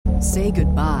Say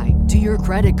goodbye to your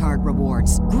credit card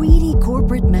rewards. Greedy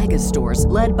corporate mega stores,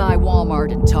 led by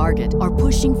Walmart and Target, are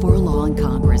pushing for a law in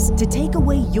Congress to take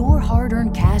away your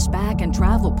hard-earned cash back and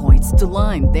travel points to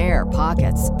line their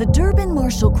pockets. The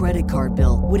Durbin-Marshall credit card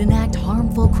bill would enact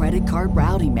harmful credit card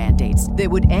routing mandates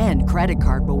that would end credit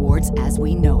card rewards as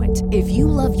we know it. If you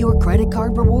love your credit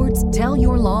card rewards, tell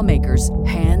your lawmakers,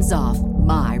 hands off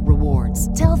my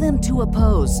rewards. Tell them to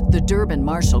oppose the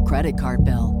Durbin-Marshall credit card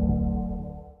bill.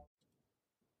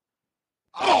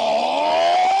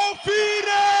 Oh,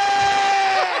 Phoenix!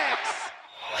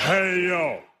 Hey,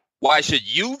 yo. Why should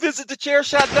you visit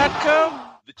thechairshot.com?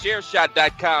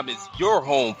 Thechairshot.com is your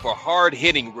home for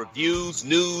hard-hitting reviews,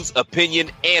 news, opinion,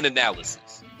 and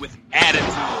analysis with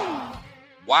attitude.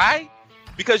 Why?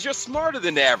 Because you're smarter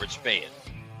than the average fan.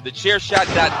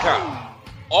 Thechairshot.com.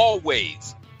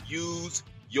 Always use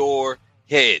your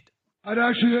head. I'd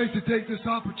actually like to take this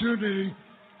opportunity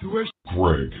to wish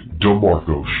Greg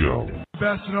DeMarco Show the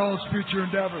best in all his future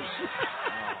endeavors.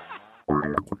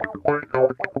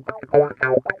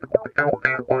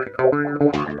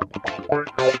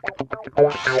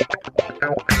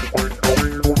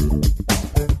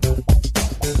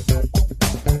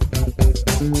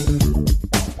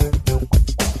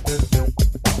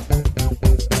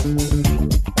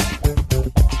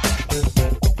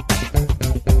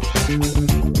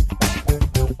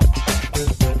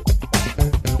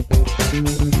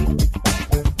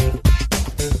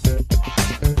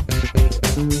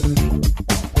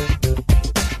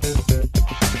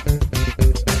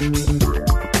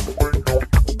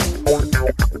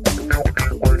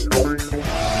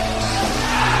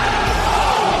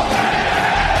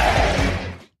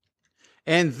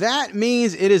 And that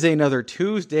means it is another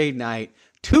Tuesday night,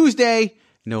 Tuesday,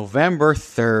 November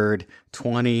 3rd,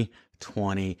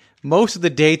 2020. Most of the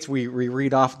dates we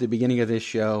read off at the beginning of this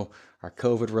show are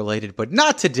COVID related, but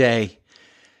not today.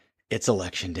 It's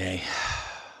election day.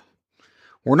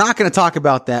 We're not going to talk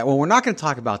about that. Well, we're not going to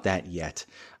talk about that yet.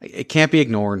 It can't be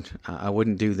ignored. I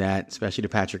wouldn't do that, especially to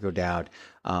Patrick O'Dowd.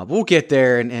 We'll get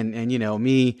there. And you know,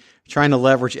 me trying to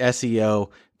leverage SEO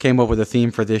came up with a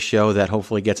theme for this show that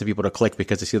hopefully gets some people to click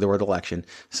because they see the word election.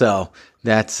 So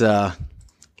that's how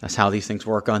these things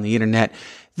work on the internet.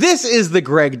 This is the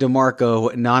Greg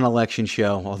DeMarco non-election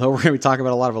show, although we're going to be talking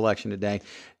about a lot of election today.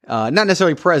 Not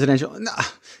necessarily presidential. No,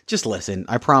 just listen.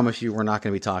 I promise you we're not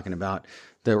going to be talking about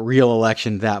the real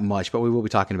election that much, but we will be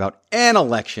talking about an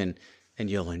election, and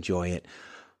you'll enjoy it.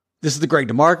 This is the Greg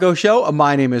DeMarco Show.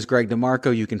 My name is Greg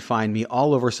DeMarco. You can find me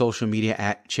all over social media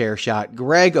at ChairShot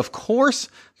Greg. Of course,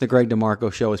 the Greg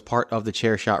DeMarco Show is part of the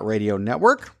ChairShot Radio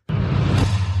Network.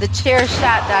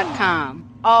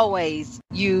 Thechairshot.com. Always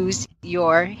use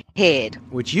your head.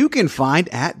 Which you can find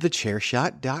at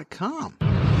thechairshot.com.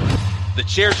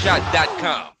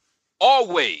 Thechairshot.com.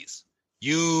 Always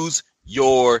use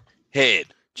your head.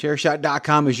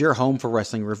 Chairshot.com is your home for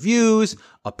wrestling reviews,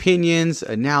 opinions,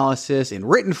 analysis in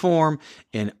written form,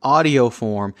 in audio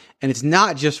form. And it's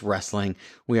not just wrestling.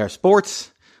 We have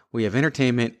sports, we have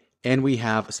entertainment, and we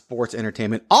have sports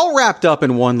entertainment all wrapped up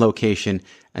in one location.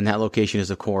 And that location is,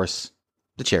 of course,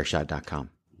 thechairshot.com.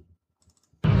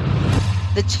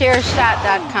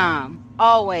 Thechairshot.com.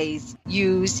 Always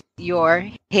use your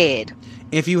head.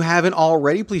 If you haven't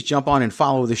already, please jump on and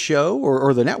follow the show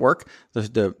or the network,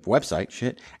 the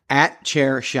website, at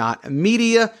Chairshot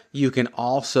Media. You can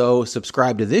also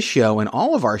subscribe to this show and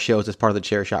all of our shows as part of the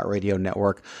Chairshot Radio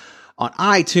Network on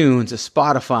iTunes,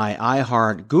 Spotify,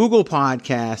 iHeart, Google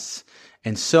Podcasts,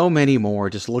 and so many more.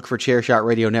 Just look for Chairshot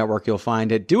Radio Network. You'll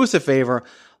find it. Do us a favor,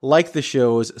 like the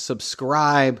shows,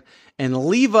 subscribe, and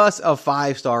leave us a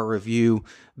 5-star review.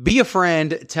 Be a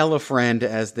friend, tell a friend,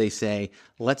 as they say.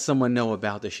 Let someone know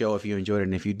about the show if you enjoyed it.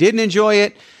 And if you didn't enjoy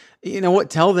it, you know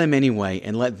what? Tell them anyway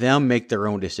and let them make their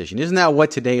own decision. Isn't that what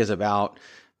today is about?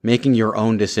 Making your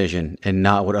own decision and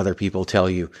not what other people tell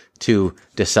you to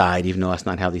decide, even though that's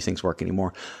not how these things work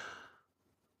anymore.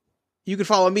 You can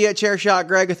follow me at ChairShot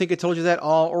Greg. I think I told you that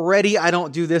already. I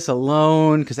don't do this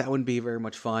alone because that wouldn't be very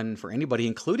much fun for anybody,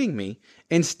 including me.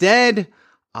 Instead,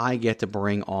 I get to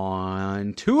bring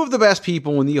on two of the best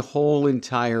people in the whole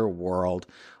entire world.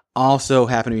 Also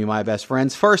happen to be my best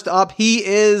friends. First up, he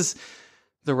is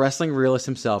the wrestling realist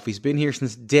himself. He's been here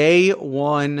since day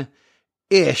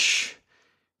one-ish.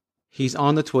 He's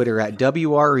on the Twitter at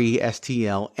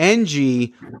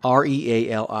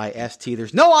WRESTLNGREALIST.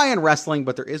 There's no I in wrestling,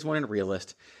 but there is one in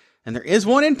realist. And there is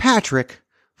one in Patrick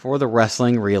for the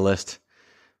wrestling realist,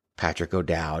 Patrick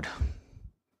O'Dowd.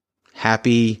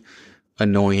 Happy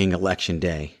annoying election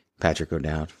day, Patrick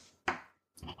O'Dowd.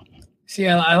 See,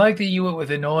 I like that you went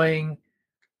with annoying.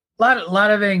 A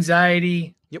lot of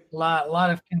anxiety, Yep. Lot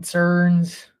of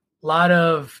concerns. A lot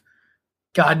of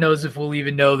God knows if we'll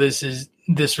even know this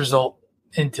result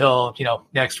until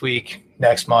next week,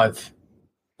 next month.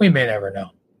 We may never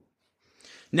know.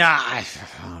 Nah, I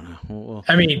don't know.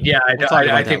 I mean, yeah,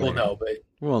 I think we'll know, but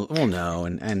we'll know,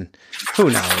 and who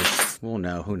knows? We'll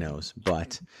know. Who knows?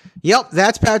 But yep,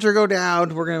 that's Patrick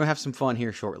O'Dowd. We're gonna have some fun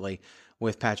here shortly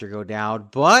with Patrick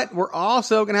O'Dowd, but we're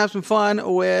also gonna have some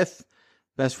fun with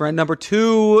best friend number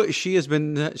 2. She has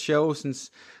been the show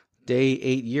since day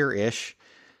 8 year-ish.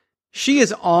 She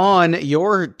is on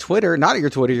your Twitter, not your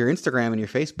Twitter, your Instagram and your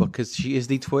Facebook, because she is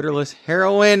the Twitterless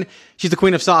heroine. She's the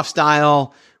queen of soft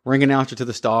style, ring announcer to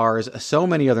the stars, so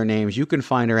many other names. You can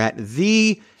find her at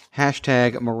the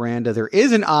 #Miranda. There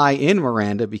is an I in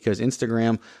Miranda because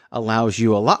Instagram allows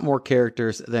you a lot more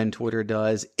characters than Twitter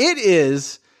does. It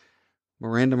is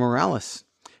Miranda Morales.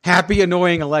 Happy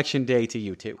annoying election day to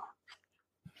you too.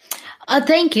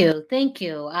 Thank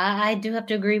you. I do have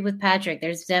to agree with Patrick.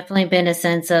 There's definitely been a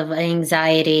sense of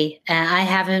anxiety. I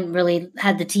haven't really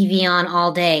had the TV on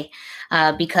all day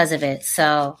because of it.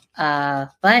 So,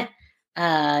 but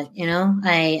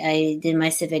I did my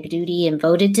civic duty and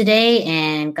voted today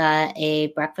and got a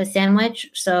breakfast sandwich.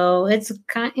 So it's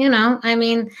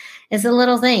it's the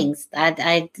little things.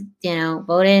 I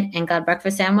voted and got a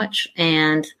breakfast sandwich,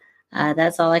 and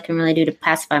that's all I can really do to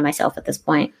pacify myself at this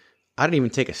point. I didn't even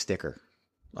take a sticker.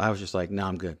 I was just like, no,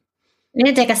 I'm good. You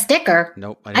didn't take a sticker?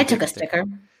 Nope. I took a sticker.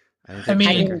 I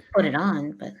didn't put it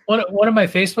on, but one of my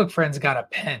Facebook friends got a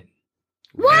pen.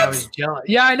 What? And I was jealous.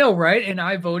 Yeah, I know, right? And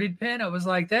I voted pen. I was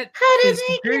like, that how did is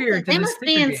they superior get that? to They the must be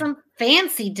sticker in game. some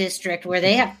fancy district where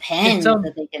they have pens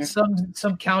that they can.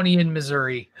 Some county in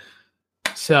Missouri.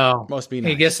 So must be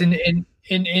nice. I guess in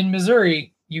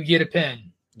Missouri you get a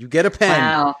pen. You get a pen.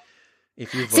 Wow.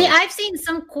 If you vote. See, I've seen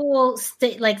some cool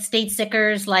state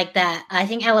stickers like that. I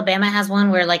think Alabama has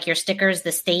one where like your sticker is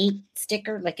the state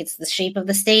sticker, like it's the shape of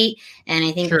the state. And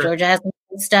I think Georgia has some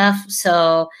cool stuff.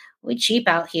 So we cheap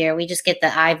out here. We just get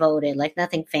the I voted, like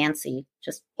nothing fancy.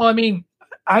 Well, I mean,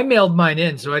 I mailed mine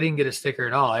in, so I didn't get a sticker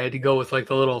at all. I had to go with like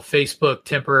the little Facebook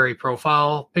temporary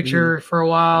profile picture for a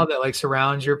while that like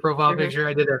surrounds your profile picture.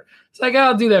 I did that. It's like,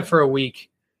 I'll do that for a week.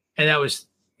 And that was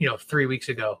 3 weeks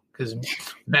ago, because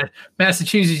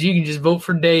Massachusetts, you can just vote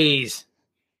for days.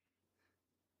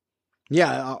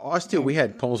 Yeah, us too. We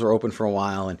had polls were open for a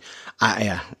while, and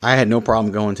I had no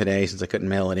problem going today since I couldn't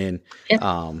mail it in.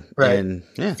 Right. And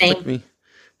yeah, it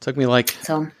took me like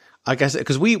I said,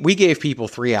 because we gave people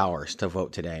 3 hours to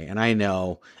vote today, and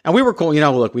we were cool.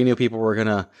 Look, we knew people were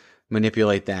gonna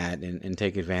manipulate that and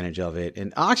take advantage of it.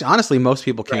 And actually, honestly, most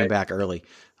people came back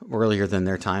earlier than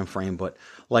their time frame. But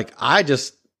like, I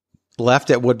just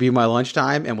left at would be my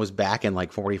lunchtime and was back in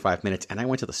like 45 minutes, and I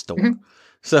went to the store. Mm-hmm.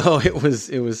 So it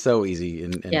was so easy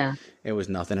and it was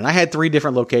nothing. And I had 3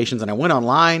 different locations, and I went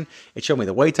online. It showed me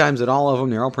the wait times at all of them.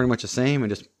 They're all pretty much the same,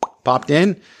 and just popped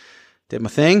in, did my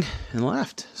thing, and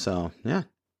left. So yeah,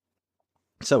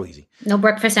 so easy. No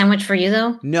breakfast sandwich for you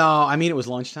though? No, I mean, it was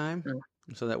lunchtime.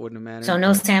 So that wouldn't have mattered. So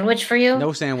no sandwich for you?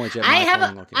 No sandwich at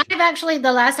I've actually,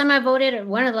 the last time I voted,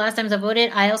 one of the last times I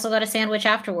voted, I also got a sandwich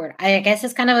afterward. I guess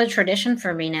it's kind of a tradition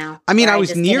for me now. I mean, I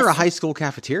was near a high school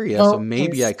cafeteria, so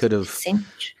maybe I could have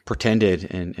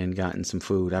pretended and gotten some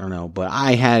food. I don't know. But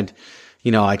I had,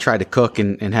 I tried to cook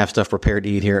and have stuff prepared to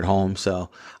eat here at home. So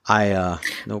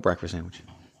no breakfast sandwich.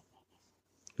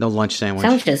 No lunch sandwich.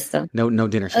 Sandwiches, though. No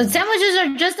dinner sandwich. Sandwiches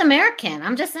are just American.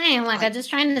 I'm just saying, I'm just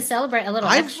trying to celebrate a little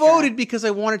extra. I voted because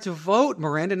I wanted to vote,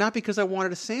 Miranda, not because I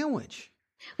wanted a sandwich.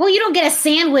 Well, you don't get a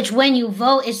sandwich when you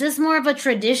vote. It's just more of a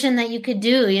tradition that you could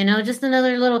do, just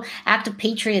another little act of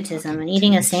patriotism and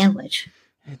eating a sandwich.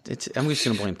 I'm just going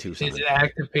to blame Tucson. It's an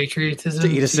act of patriotism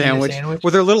to eat a sandwich.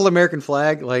 With their little American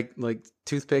flag, like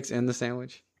toothpicks in the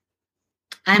sandwich.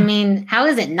 I mean, how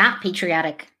is it not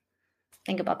patriotic?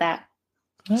 Think about that.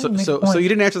 So you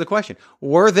didn't answer the question.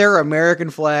 Were there American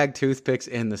flag toothpicks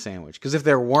in the sandwich? Because if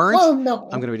there weren't, no.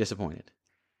 I'm going to be disappointed.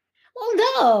 Well,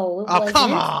 no. Oh,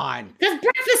 come on. Because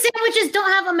breakfast sandwiches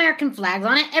don't have American flags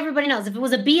on it. Everybody knows. If it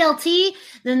was a BLT,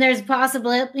 then there's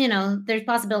there's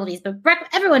possibilities. But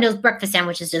everyone knows breakfast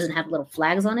sandwiches doesn't have little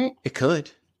flags on it. It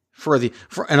could. For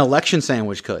an election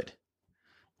sandwich could.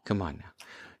 Come on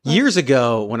now. Years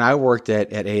ago, when I worked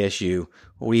at ASU,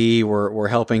 we were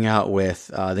helping out with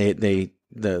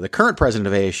the current president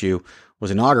of ASU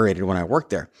was inaugurated when I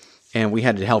worked there, and we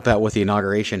had to help out with the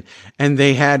inauguration. And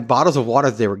they had bottles of water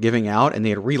that they were giving out, and they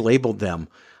had relabeled them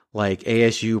like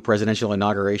ASU presidential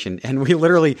inauguration. And we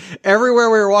literally, everywhere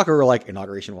we were walking, we were like,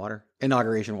 inauguration water,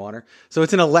 inauguration water. So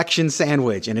it's an election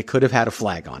sandwich, and it could have had a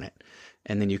flag on it.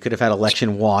 And then you could have had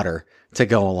election water to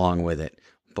go along with it.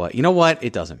 But you know what?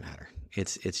 It doesn't matter.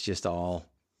 It's just all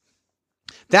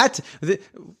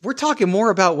we're talking more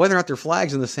about whether or not there are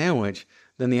flags in the sandwich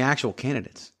than the actual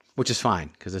candidates, which is fine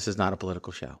because this is not a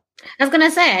political show. I was going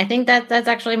to say, I think that's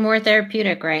actually more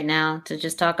therapeutic right now to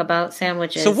just talk about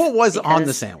sandwiches. So what was on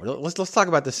the sandwich? Let's talk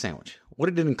about the sandwich. What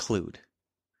did it include?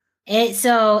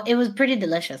 It was pretty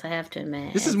delicious, I have to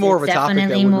admit. This is more of a topic that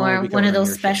definitely would more normally be one of covered on those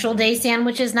your special show. day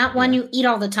sandwiches, not one you eat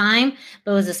all the time,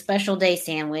 but it was a special day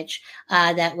sandwich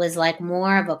that was like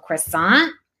more of a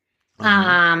croissant.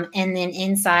 And then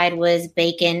inside was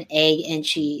bacon, egg, and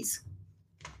cheese.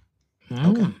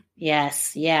 Okay.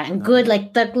 Yes, yeah, and good,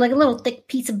 like a little thick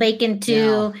piece of bacon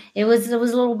too. Yeah. It was a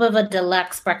little bit of a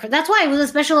deluxe breakfast. That's why it was a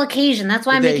special occasion. That's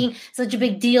why I'm making such a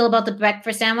big deal about the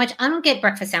breakfast sandwich. I don't get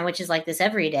breakfast sandwiches like this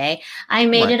every day. I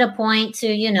made it a point to,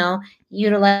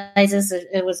 utilize this.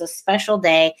 It was a special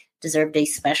day, deserved a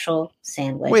special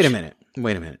sandwich. Wait a minute.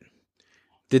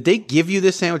 Did they give you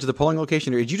this sandwich at the polling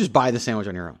location, or did you just buy the sandwich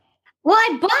on your own? Well,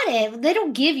 I bought it. They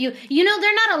don't give you, they're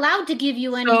not allowed to give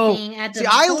you anything at the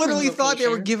I polling literally location. thought they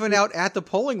were given out at the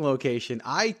polling location.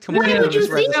 Why would you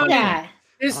think that?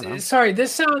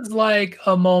 This sounds like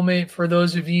a moment for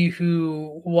those of you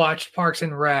who watched Parks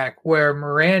and Rec where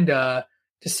Miranda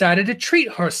decided to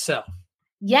treat herself.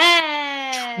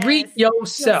 Yes. Treat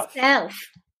yourself.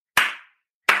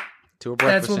 To a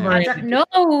breakfast That's what sandwich. Miranda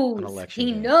knows.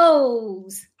 He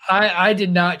knows. I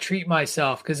did not treat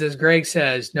myself because, as Greg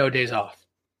says, no days off.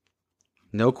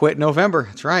 No quit November.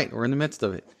 That's right. We're in the midst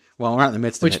of it. Well, we're not in the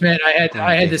midst of it. Which meant I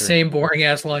had the same boring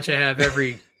ass lunch I have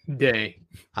every day.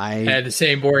 I had the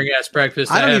same boring ass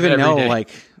breakfast. I don't even know. Day.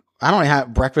 I don't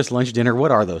have breakfast, lunch, dinner.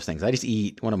 What are those things? I just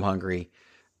eat when I'm hungry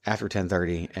after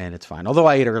 10:30, and it's fine. Although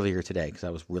I ate earlier today because I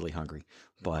was really hungry.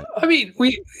 But I mean,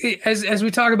 as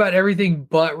we talk about everything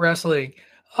but wrestling,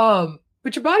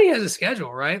 but your body has a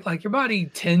schedule, right? Like your body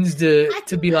tends to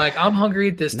be like, I'm hungry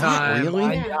at this time. Really?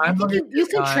 I'm hungry. You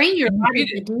can train your body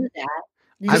to do that.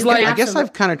 I guess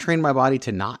I've kind of trained my body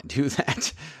to not do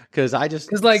that because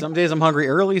some days I'm hungry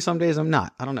early, some days I'm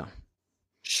not. I don't know.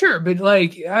 Sure, but I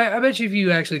bet you if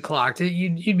you actually clocked it,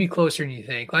 you'd be closer than you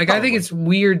think. Probably. I think it's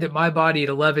weird that my body at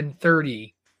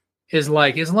 11:30 is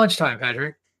like it's lunchtime,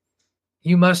 Patrick.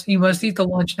 You must eat the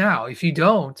lunch now. If you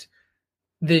don't,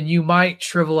 then you might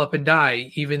shrivel up and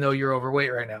die, even though you're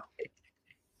overweight right now.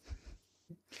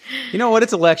 You know what?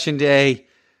 It's election day.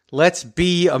 Let's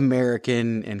be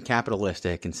American and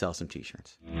capitalistic and sell some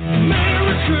T-shirts.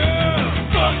 America,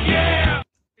 fuck yeah!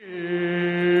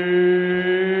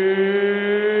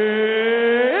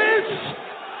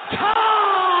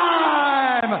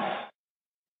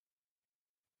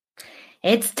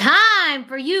 It's time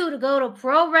for you to go to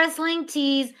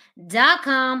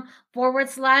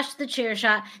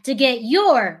prowrestlingtees.com/thechairshot to get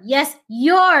your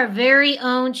very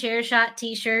own Chairshot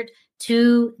t-shirt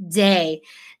today.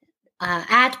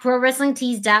 At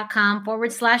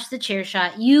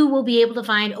prowrestlingtees.com/thechairshot, you will be able to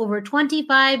find over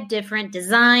 25 different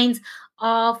designs,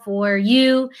 all for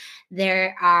you.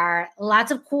 There are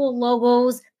lots of cool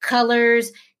logos,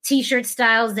 colors, t-shirt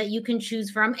styles that you can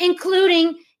choose from,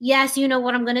 including, yes, you know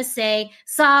what I'm going to say,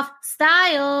 soft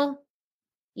style.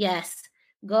 Yes.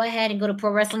 Go ahead and go to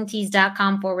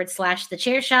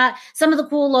prowrestlingtees.com/thechairshot. Some of the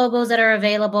cool logos that are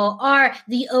available are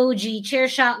the OG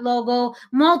Chairshot logo,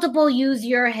 multiple Use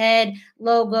Your Head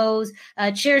logos,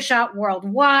 Chairshot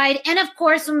Worldwide, and of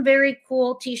course, some very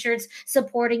cool t-shirts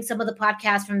supporting some of the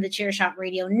podcasts from the Chairshot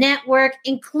Radio Network,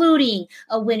 including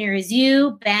A Winner Is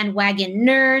You, Bandwagon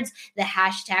Nerds, the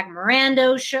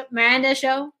 #Miranda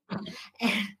Show.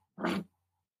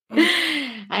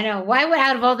 I know. Why would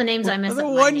out of all the names I messed up? The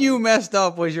one you messed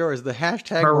up was yours, the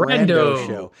 #Mirando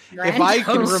Show. If I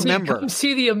can remember. Come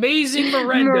see the amazing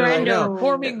Mirando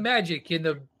performing magic in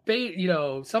the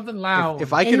something lounge.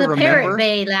 If I can remember Parrot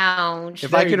Bay Lounge.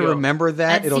 If I can remember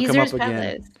that, it'll come up Caesar's again.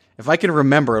 Palace. If I can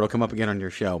remember, it'll come up again on your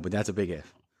show, but that's a big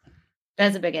if.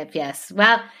 That's a big if, yes.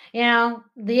 Well,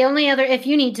 the only other if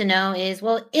you need to know is,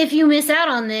 well, if you miss out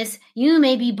on this, you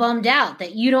may be bummed out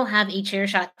that you don't have a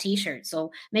Chairshot t-shirt.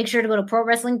 So make sure to go to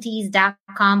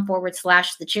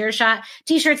prowrestlingtees.com/thechairshot.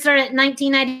 T-shirts start at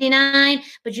 $19.99,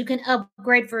 but you can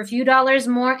upgrade for a few dollars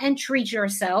more and treat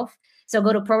yourself. So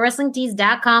go to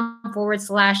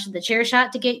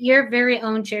prowrestlingtees.com/thechairshot to get your very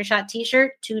own Chairshot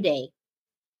t-shirt today.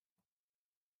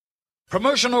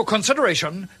 Promotional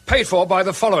consideration paid for by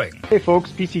the following. Hey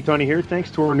folks, PC Tony here. Thanks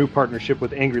to our new partnership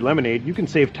with Angry Lemonade, you can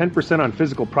save 10% on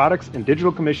physical products and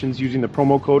digital commissions using the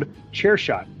promo code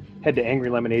ChairShot. Head to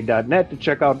angrylemonade.net to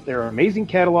check out their amazing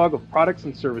catalog of products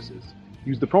and services.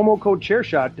 Use the promo code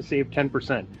ChairShot to save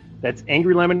 10%. That's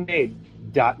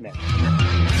angrylemonade.net.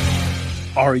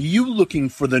 Are you looking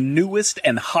for the newest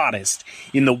and hottest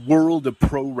in the world of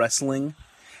pro wrestling?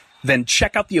 Then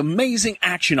check out the amazing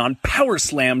action on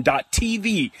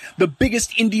Powerslam.tv, the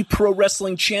biggest indie pro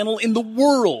wrestling channel in the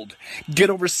world. Get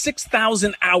over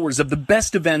 6,000 hours of the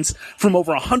best events from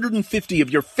over 150 of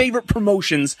your favorite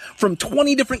promotions from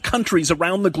 20 different countries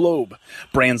around the globe.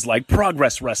 Brands like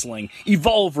Progress Wrestling,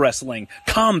 Evolve Wrestling,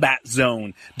 Combat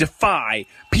Zone, Defy,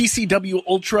 PCW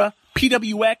Ultra,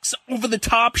 PWX, Over the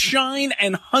Top, Shine,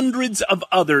 and hundreds of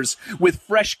others with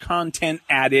fresh content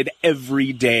added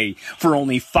every day for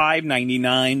only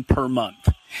 $5.99 per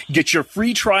month. Get your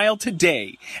free trial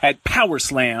today at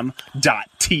Powerslam.tv.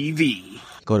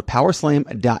 Go to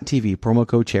Powerslam.tv, promo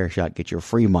code ChairShot, get your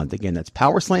free month. Again, that's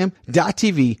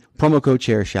Powerslam.tv, promo code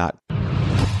ChairShot.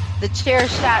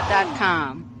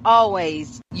 TheChairShot.com.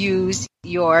 Always use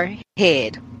your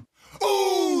head.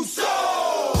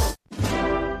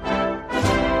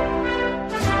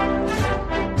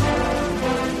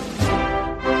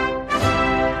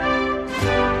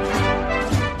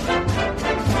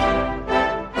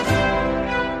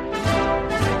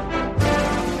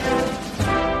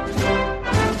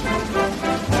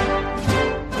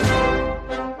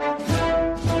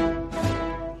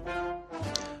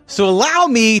 So allow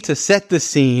me to set the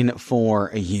scene for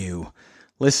you,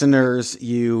 listeners,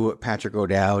 you Patrick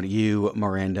O'Dowd, you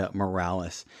Miranda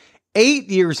Morales. 8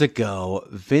 years ago,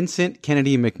 Vincent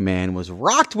Kennedy McMahon was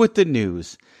rocked with the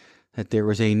news that there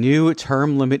was a new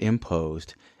term limit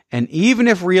imposed, and even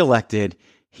if reelected,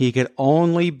 he could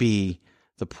only be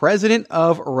the president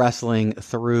of wrestling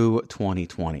through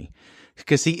 2020.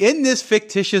 Because see, in this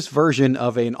fictitious version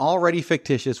of an already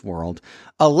fictitious world,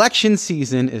 election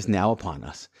season is now upon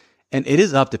us. And it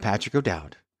is up to Patrick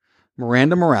O'Dowd,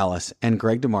 Miranda Morales, and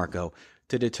Greg DeMarco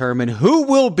to determine who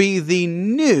will be the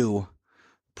new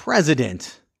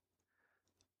president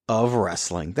of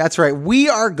wrestling. That's right. We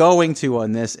are going to,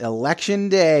 on this election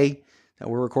day that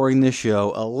we're recording this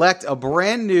show, elect a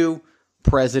brand new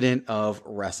president of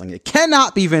wrestling. It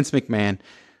cannot be Vince McMahon.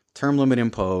 Term limit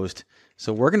imposed.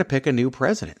 So we're going to pick a new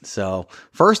president. So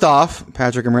first off,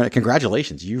 Patrick and Miranda,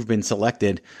 congratulations. You've been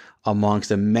selected amongst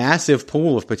a massive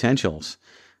pool of potentials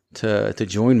to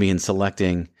join me in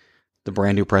selecting the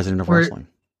brand new president of wrestling.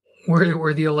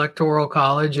 We're the electoral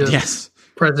college of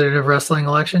president of wrestling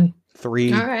election.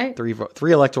 Three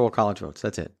electoral college votes.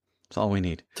 That's it. That's all we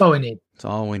need. That's all we need. That's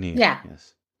all we need. Yeah.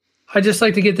 Yes. I'd just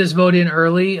like to get this vote in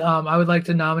early. I would like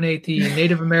to nominate the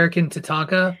Native American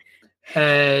Tatanka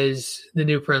as the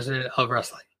new president of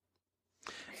wrestling.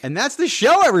 And that's the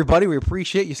show, everybody. We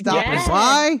appreciate you stopping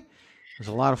by. It was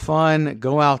a lot of fun.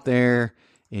 Go out there,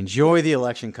 enjoy the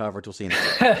election coverage. We'll see you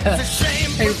next week.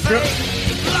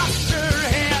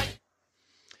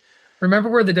 Remember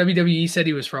where the WWE said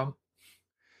he was from?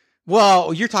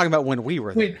 Well, you're talking about when we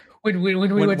were there. When we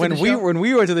went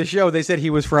to the show, they said he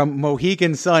was from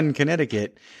Mohegan Sun,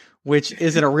 Connecticut, which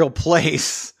isn't a real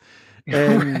place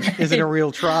and isn't a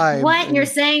real tribe. What? You're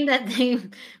saying that they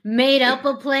made up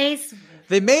a place?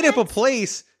 They made up a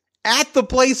place at the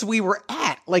place we were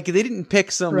at. Like, they didn't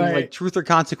pick some like Truth or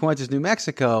Consequences, New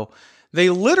Mexico.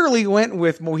 They literally went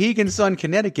with Mohegan Sun,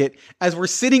 Connecticut, as we're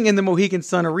sitting in the Mohegan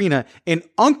Sun Arena in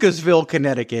Uncasville,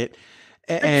 Connecticut.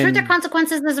 Truth or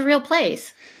Consequences is a real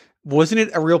place. Wasn't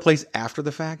it a real place after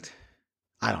the fact?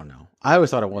 I don't know. I always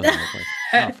thought it was a real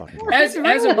place.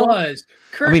 As it was,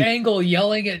 Kurt Angle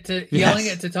yelling at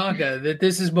Tatanka that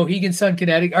this is Mohegan Sun,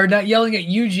 Connecticut, or not yelling at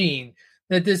Eugene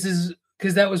that this is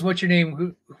because that was what's your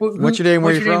name? What's your name?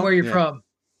 Where you're from?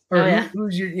 Or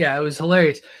who's your? Yeah, it was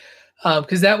hilarious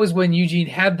because that was when Eugene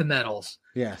had the medals.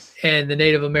 Yes, and the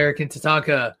Native American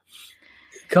Tatanka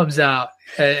comes out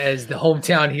as the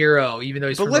hometown hero, even though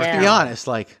he's. But let's be honest,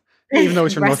 like even though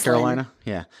he's from North Carolina,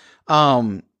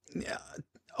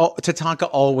 Tatanka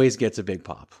always gets a big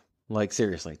pop. Like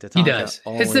seriously, Tatanka he does.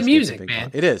 It's the music, man.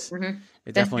 Pop. It is. Mm-hmm.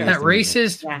 It definitely that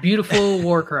racist, beautiful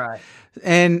war cry.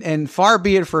 And far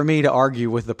be it for me to argue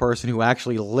with the person who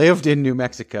actually lived in New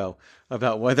Mexico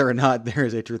about whether or not there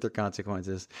is a Truth or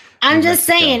Consequences. I'm just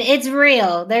saying, it's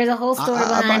real. There's a whole story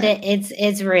behind it.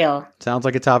 It's real. Sounds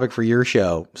like a topic for your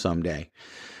show someday.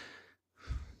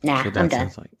 Nah, I'm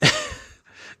done. Like.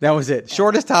 That was it.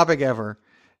 Shortest topic ever.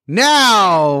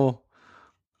 Now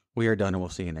we are done, and we'll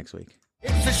see you next week.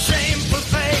 It's a shameful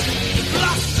fate,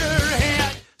 lost her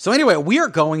head. So anyway, we are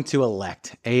going to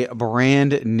elect a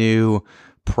brand new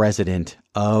president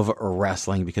of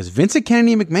wrestling because Vincent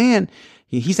Kennedy McMahon,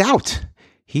 he's out.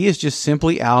 He is just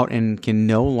simply out and can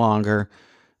no longer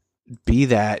be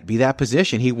that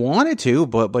position. He wanted to,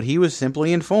 but he was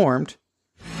simply informed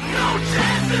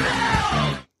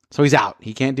So he's out.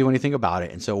 He can't do anything about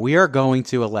it. And so we are going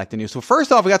to elect a new. So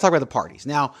first off, we got to talk about the parties.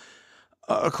 Now,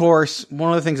 of course, one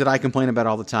of the things that I complain about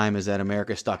all the time is that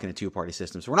America is stuck in a two-party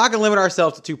system. So we're not going to limit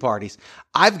ourselves to two parties.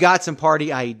 I've got some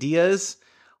party ideas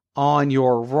on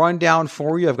your rundown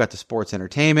for you. I've got the sports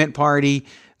entertainment party,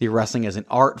 the wrestling as an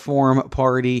art form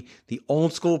party, the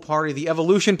old school party, the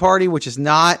evolution party, which is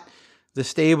not the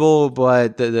stable,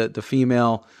 but the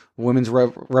female women's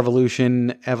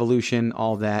revolution, evolution,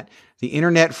 all that. The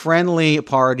internet friendly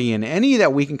party, and any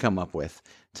that we can come up with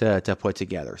to put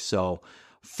together. So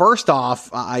first off,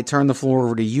 I turn the floor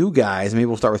over to you guys. Maybe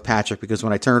we'll start with Patrick, because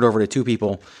when I turn it over to two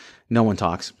people, no one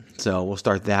talks. So we'll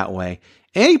start that way.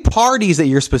 Any parties that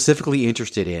you're specifically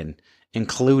interested in,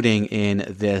 including in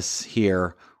this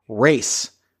here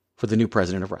race for the new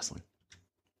president of wrestling?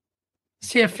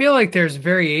 See, I feel like there's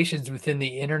variations within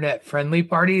the internet friendly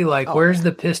party. Like, where's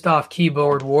the pissed off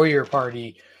keyboard warrior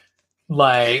party?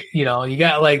 Like, you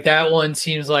got like that one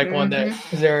seems like one that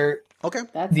is there. Okay.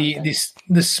 The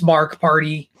Smark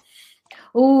party.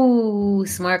 Ooh,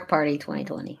 Smark party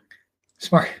 2020.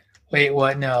 Smart. Wait,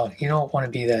 what? No, you don't want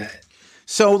to be that.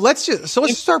 So let's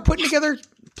start putting together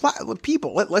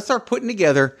people. Let's start putting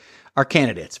together our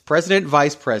candidates, president,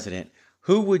 vice president.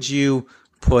 Who would you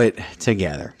put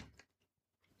together?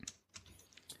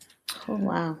 Oh,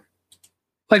 wow.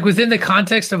 Like within the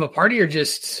context of a party, or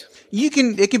just it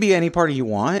can be any party you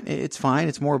want. It's fine.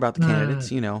 It's more about the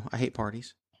candidates. I hate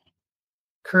parties.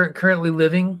 Currently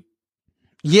living.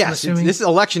 Yes, this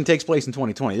election takes place in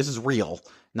 2020. This is real,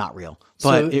 not real,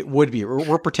 but it would be.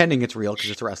 We're pretending it's real because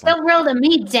it's wrestling. So real to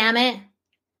me, damn it.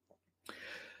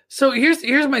 So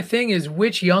here's my thing: is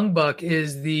which young buck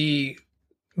is the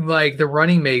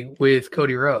running mate with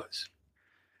Cody Rhodes?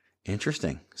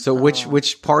 Interesting. So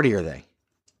which party are they?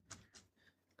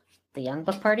 The Young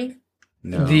Buck party?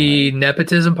 No. The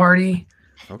nepotism party.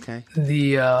 Okay.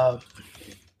 The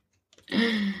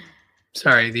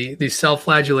the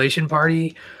self-flagellation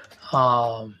party.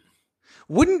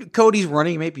 Wouldn't Cody's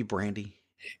running mate be Brandy?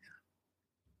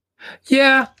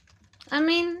 Yeah. I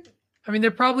mean,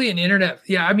 they're probably an internet.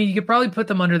 Yeah, you could probably put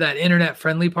them under that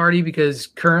internet-friendly party, because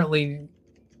currently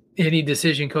any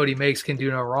decision Cody makes can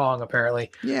do no wrong, apparently.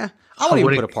 Yeah. I won't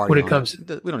even put a party on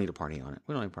it. We don't need a party on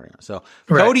it. So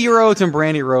Cody Rhodes and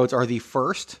Brandy Rhodes are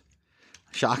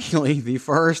shockingly, the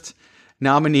first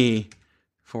nominee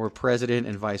for president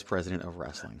and vice president of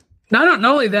wrestling. Not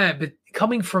only that, but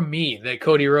coming from me, that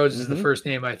Cody Rhodes is the first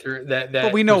name I threw.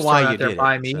 But we know why you did it.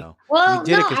 By me. So. Well,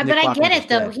 no, but I get it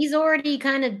though. He's already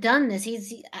kind of done this.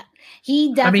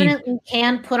 He definitely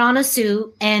can put on a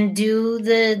suit and do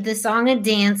the song and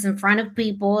dance in front of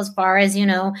people, as far as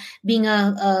being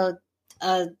a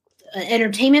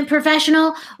entertainment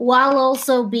professional while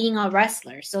also being a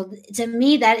wrestler. So to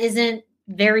me, that isn't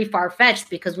very far fetched,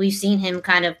 because we've seen him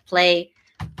kind of play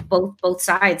both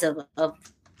sides of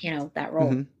that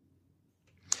role. Mm-hmm.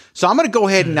 So I'm going to go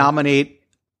ahead and nominate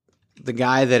the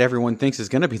guy that everyone thinks is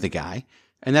going to be the guy,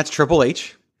 and that's Triple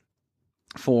H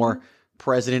for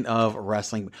president of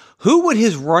wrestling. Who would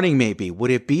his running mate be? Would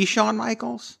it be Shawn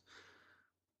Michaels?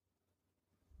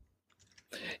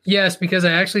 Yes, because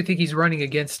I actually think he's running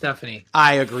against Stephanie.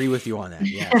 I agree with you on that.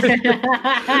 Yeah.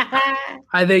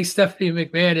 I think Stephanie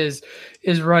McMahon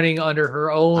is running under her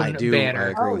own banner. I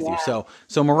agree with you.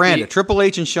 So Miranda, Triple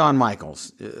H and Shawn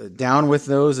Michaels, down with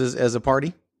those as a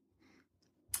party?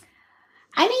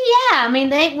 When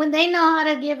they know how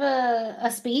to give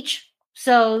a speech.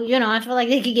 So, I feel like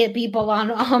they could get people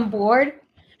on board.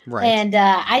 Right. And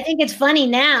I think it's funny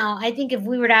now. I think if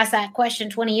we were to ask that question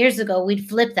 20 years ago, we'd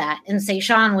flip that and say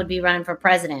Shawn would be running for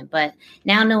president. But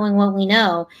now, knowing what we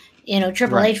know,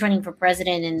 Triple H running for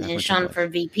president and Shawn for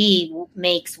VP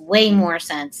makes way more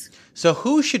sense. So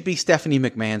who should be Stephanie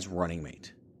McMahon's running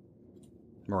mate?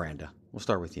 Miranda, we'll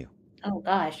start with you. Oh,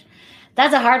 gosh.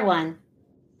 That's a hard one.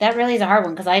 That really is a hard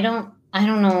one, because I don't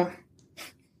know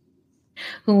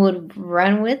who would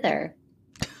run with her.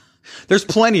 There's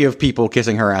plenty of people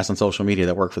kissing her ass on social media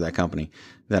that work for that company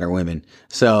that are women.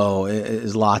 So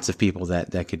there's lots of people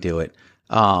that could do it.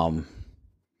 I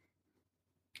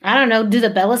don't know. Do the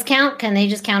Bellas count? Can they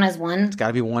just count as one? It's got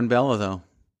to be one Bella, though.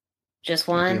 Just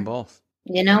one? Be both.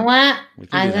 You know what?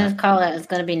 I'm going to call it. It's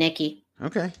going to be Nikki.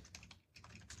 Okay.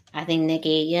 I think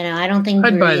Nikki, I don't think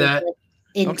I'd buy that.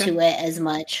 Into it as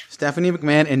much. Stephanie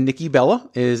McMahon and Nikki Bella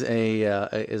is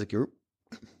a group.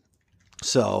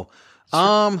 So,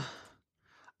 I'm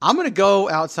going to go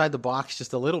outside the box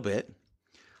just a little bit.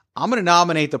 I'm going to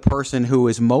nominate the person who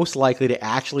is most likely to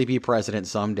actually be president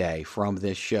someday from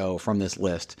this show, from this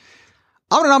list.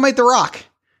 I'm going to nominate The Rock,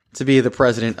 to be the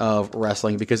president of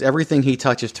wrestling because everything he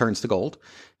touches turns to gold.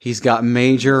 He's got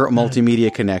major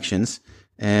multimedia connections,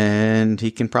 and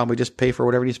he can probably just pay for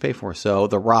whatever he needs to pay for. So,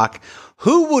 The Rock.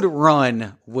 Who would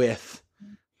run with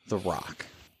The Rock?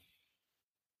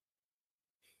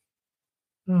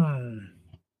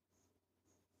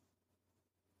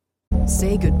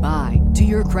 Say goodbye to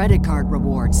your credit card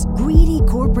rewards. Greedy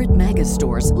corporate mega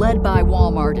stores, led by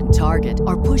Walmart and Target,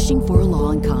 are pushing for a law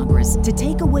in Congress to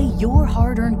take away your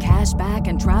hard-earned cash back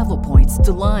and travel points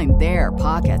to line their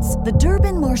pockets. The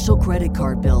Durbin-Marshall credit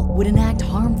card bill would enact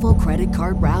harmful credit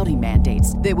card routing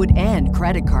mandates that would end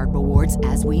credit card rewards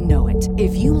as we know it.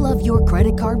 If you love your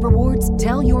credit card rewards,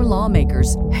 tell your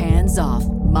lawmakers, hands off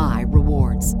my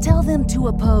rewards. Tell them to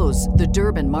oppose the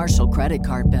Durbin-Marshall credit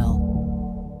card bill.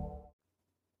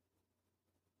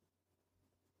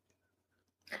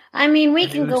 I mean, we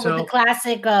can go with the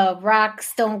classic Rock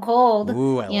Stone Cold.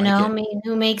 Ooh, I you like know, it. I mean,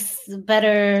 who makes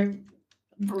better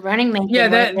running mate? Yeah,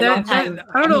 that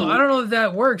I don't know if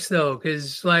that works though,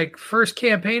 because like first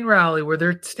campaign rally where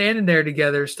they're standing there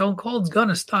together, Stone Cold's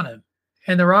gonna stun him,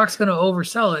 and The Rock's gonna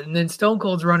oversell it, and then Stone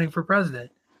Cold's running for president.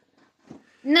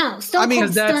 No, Stone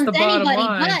Cold stuns anybody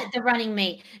but the running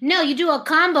mate. No, you do a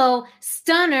combo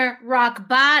stunner rock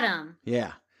bottom.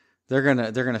 Yeah, they're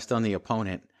gonna stun the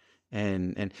opponent.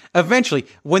 And eventually,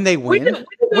 when they win,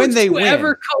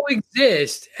 ever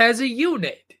coexist as a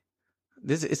unit.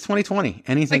 It's 2020.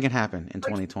 Anything can happen in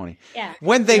 2020. Yeah.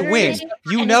 When they win,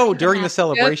 during the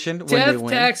celebration, when they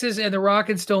win, taxes, and The Rock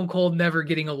and Stone Cold never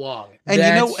getting along. And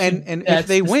and if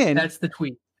they win, that's the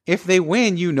tweet. If they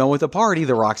win, at the party,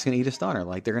 The Rock's gonna eat a stunner.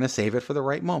 Like they're gonna save it for the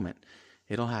right moment.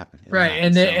 It'll happen.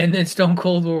 And then Stone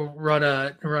Cold will run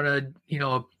a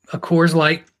Coors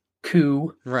Light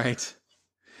coup. Right.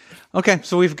 Okay,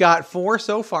 so we've got 4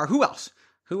 so far. Who else?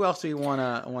 Who else do you want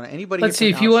to anybody? Let's see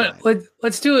if you want.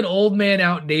 Let's do an old man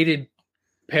outdated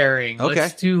pairing. Okay.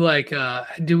 Let's do like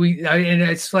do we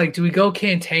go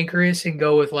cantankerous and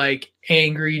go with like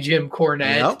angry Jim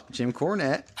Cornette? Yep, Jim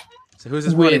Cornette. So who's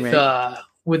his running mate?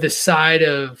 With a side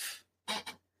of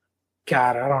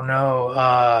God, I don't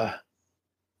know,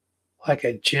 like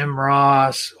a Jim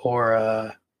Ross or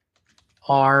a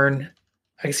Arn.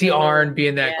 I can see Arn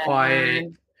being that quiet.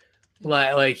 Arn.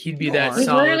 Like he'd be that He's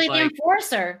solid, literally like, the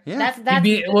enforcer. Yeah.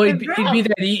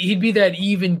 He'd be that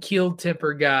even keeled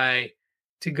temper guy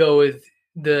to go with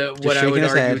what I would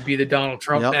argue would be the Donald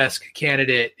Trump-esque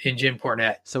candidate in Jim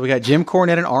Cornette. So we got Jim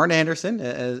Cornette and Arn Anderson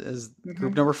as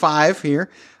group number 5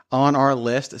 here on our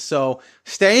list. So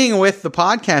staying with the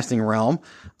podcasting realm,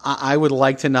 I would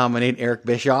like to nominate Eric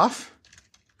Bischoff.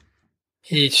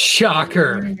 It's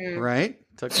shocker, right?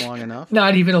 Took long enough.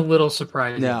 Not even a little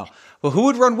surprising. No. Well, who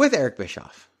would run with Eric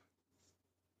Bischoff?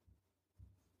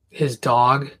 His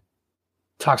dog.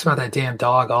 Talks about that damn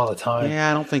dog all the time. Yeah,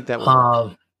 I don't think that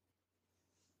would.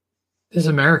 This is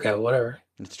America, whatever.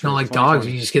 It's true. You don't like dogs,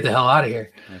 you just get the hell out of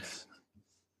here.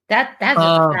 That's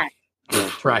a fact.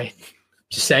 Right.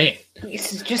 Just saying.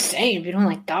 Just saying if you don't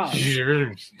like dogs.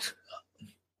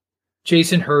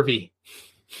 Jason Hervey.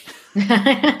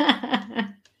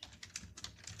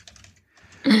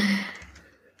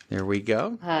 There we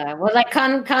go. Well, like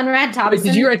Conrad Thompson. Wait,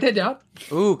 did you write that down?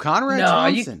 Ooh, Conrad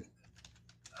Thompson.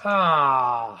 No?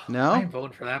 I ain't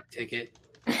voting for that ticket.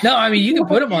 No, I mean, you can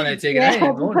put him on that ticket. I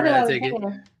ain't voting for that ticket.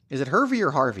 Is it Hervey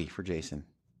or Harvey for Jason?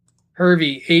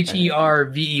 Hervey,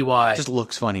 Hervey. Just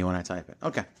looks funny when I type it.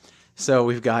 Okay. So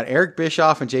we've got Eric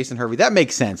Bischoff and Jason Hervey. That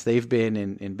makes sense. They've been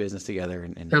in business together.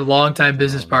 And they're longtime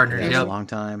business partners. Yeah,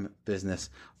 longtime business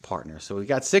partners. So we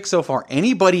got 6 so far.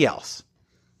 Anybody else?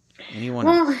 Anyone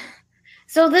else?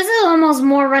 So this is almost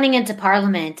more running into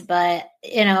Parliament, but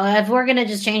if we're gonna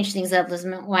just change things up, let's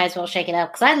might as well shake it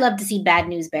up because I'd love to see Bad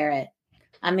News Barrett.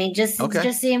 I mean, just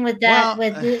seeing with that,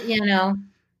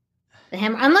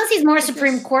 him, unless he's more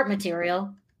Supreme Court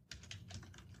material.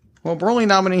 Well, we're only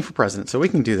nominating for president, so we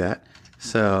can do that.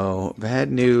 So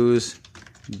Bad News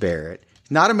Barrett,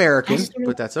 not American,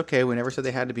 but that's okay. We never said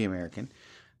they had to be American.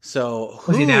 So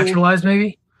was he naturalized?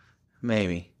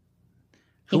 Maybe.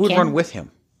 Who would run with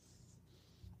him?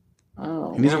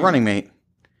 Oh, and he's a running mate.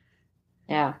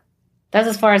 Yeah. That's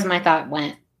as far as my thought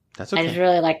went. That's okay. I just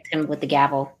really liked him with the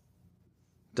gavel.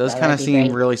 Does kind of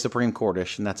seem really Supreme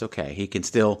Courtish, and that's okay. He can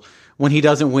still, when he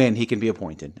doesn't win, he can be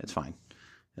appointed. It's fine.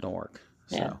 It'll work.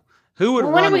 Yeah. So who would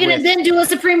when are we going to with... then do a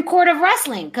Supreme Court of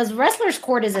Wrestling? Because Wrestlers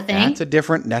Court is a thing. That's a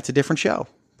different show.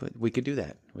 But we could do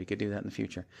that. We could do that in the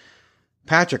future.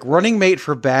 Patrick, running mate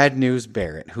for Bad News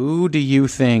Barrett. Who do you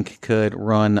think could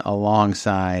run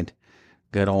alongside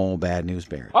good old Bad News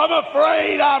Barrett? I'm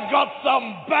afraid I've got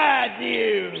some bad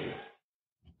news.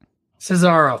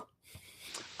 Cesaro.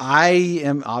 I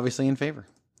am obviously in favor.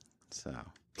 So,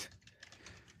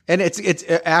 and it's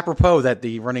apropos that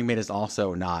the running mate is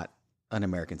also not an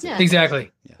American citizen. Yeah.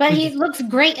 Exactly. Yeah. But he looks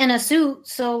great in a suit,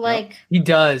 so like He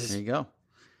does. There you go.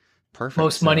 Perfect.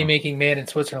 Most So- money-making man in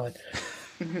Switzerland.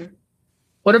 Mhm.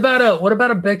 What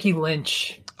about a Becky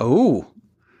Lynch? Oh,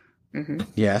 Mhm.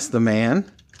 yes, the man.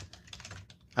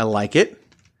 I like it.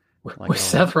 With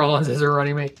Seth Rollins as a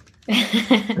running mate.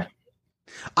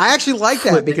 I actually like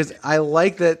that because I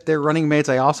like that they're running mates.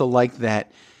 I also like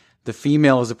that the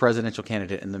female is a presidential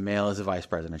candidate and the male is a vice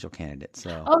presidential candidate.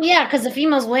 So, Oh yeah, because the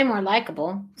female's way more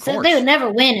likable. So course. they would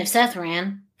never win if Seth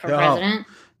ran for No. president.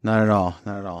 not at all.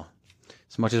 Not at all.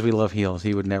 As much as we love heels,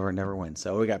 he would never win.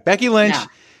 So we got Becky Lynch No.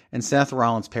 and Seth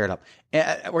Rollins paired up.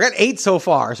 We're at 8 so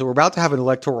far, so we're about to have an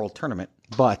electoral tournament.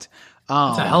 But It's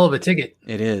a hell of a ticket.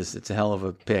 it is. It's a hell of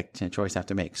a choice to have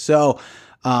to make. So,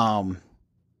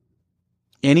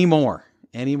 any more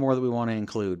that we want to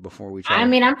include before we try? I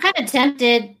mean, I'm kind of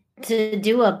tempted to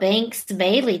do a Banks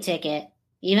Bailey ticket,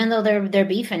 even though they're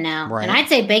beefing now. Right. And I'd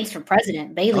say Banks for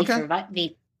president, Bailey Okay. for vice.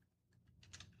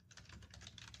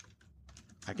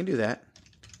 I can do that.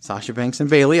 Sasha Banks and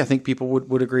Bailey. I think people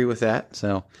would agree with that.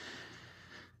 So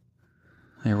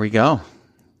there we go.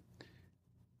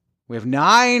 We have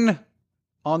 9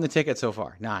 on the ticket so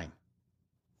far. 9.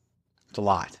 It's a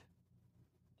lot.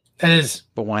 That is.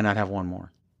 But why not have one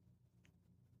more?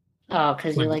 Oh,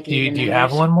 because you like Do you even have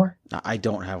numbers. one more? I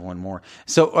don't have one more.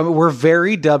 So I mean, we're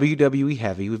very WWE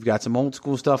heavy. We've got some old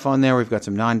school stuff on there. We've got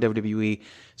some non-WWE.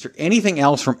 Is there anything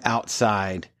else from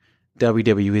outside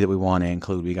WWE that we want to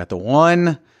include? We got the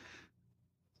one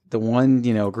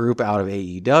group out of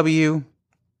AEW.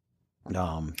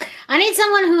 I need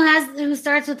someone who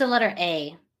starts with the letter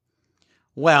A.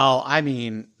 Well, I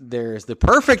mean, there's the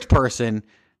perfect person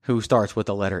who starts with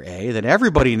the letter A that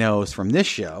everybody knows from this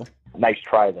show. Nice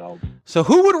try, though. So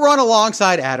who would run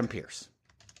alongside Adam Pearce?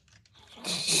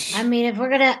 I mean, if we're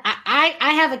gonna, I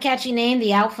have a catchy name,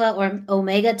 the Alpha or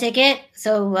Omega ticket.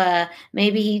 So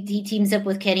maybe he teams up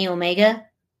with Kenny Omega.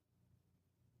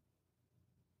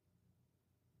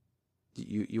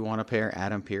 You want to pair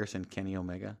Adam Pearce and Kenny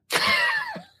Omega?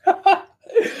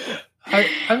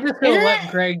 I'm just gonna let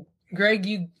Greg. Greg,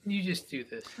 you just do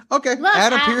this. Okay, Look,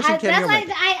 Adam Pearce and Kenny that's Omega.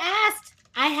 like I asked.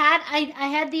 I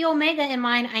had the Omega in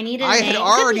mind. I needed. I had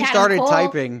already started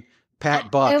typing Pat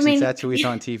Buck I mean- since that's who he's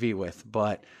on TV with.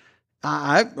 But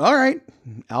all right,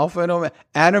 Alpha and Omega,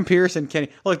 Adam Pearce and Kenny.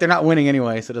 Look, they're not winning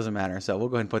anyway, so it doesn't matter. So we'll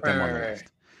go ahead and put them on the list.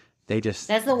 They just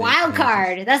That's the wild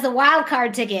card. That's the wild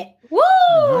card ticket. Woo!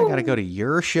 I gotta go to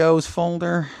your shows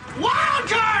folder. Wild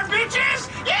card, bitches!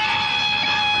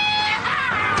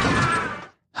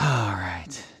 All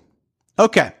right.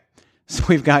 Okay. So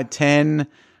we've got 10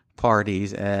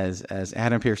 parties as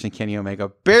Adam Pearce and Kenny Omega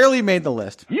barely made the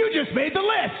list. You just made the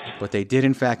list! But they did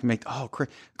in fact make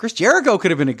Chris Jericho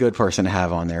could have been a good person to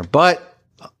have on there, but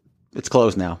it's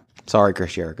closed now. Sorry,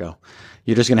 Chris Jericho.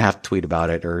 You're just gonna have to tweet about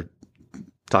it or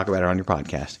talk about it on your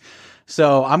podcast.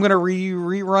 So I'm gonna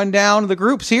rerun down the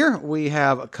groups here. We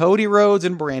have Cody Rhodes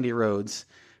and Brandy Rhodes,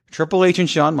 Triple H and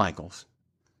Shawn Michaels,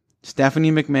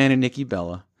 Stephanie McMahon and Nikki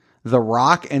Bella, The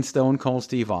Rock and Stone Cold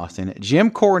Steve Austin, Jim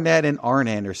Cornette and Arn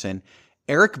Anderson,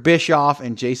 Eric Bischoff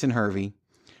and Jason Hervey,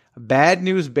 Bad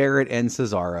News Barrett and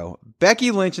Cesaro,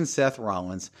 Becky Lynch and Seth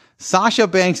Rollins, Sasha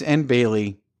Banks and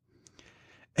Bailey,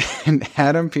 and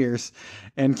Adam Pearce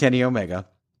and Kenny Omega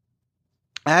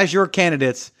as your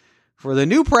candidates for the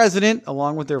new president,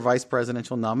 along with their vice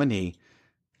presidential nominee,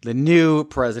 the new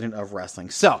president of wrestling.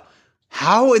 So,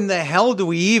 how in the hell do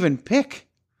we even pick?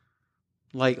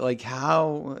 Like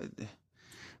how?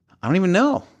 I don't even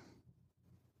know.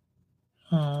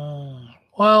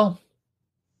 Well,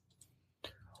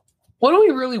 what do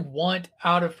we really want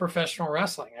out of professional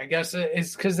wrestling? I guess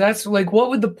it's because that's like what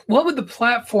would the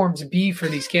platforms be for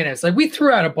these candidates? Like we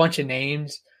threw out a bunch of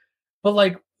names, but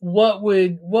like what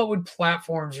would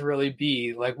platforms really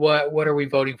be? Like what are we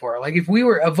voting for? Like if we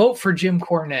were a vote for Jim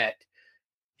Cornette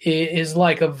is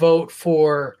like a vote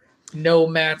for no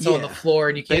mats on the floor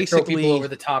and you can't throw people over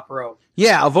the top rope.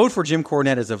 Yeah, a vote for Jim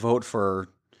Cornette is a vote for,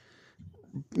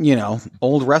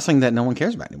 old wrestling that no one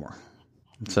cares about anymore.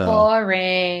 So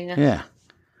Boring. Yeah.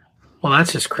 Well,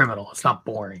 that's just criminal. It's not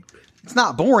boring. It's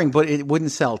not boring, but it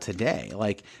wouldn't sell today.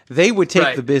 Like they would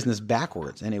take the business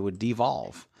backwards and it would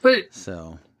devolve. But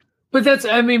that's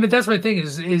my thing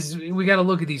is we got to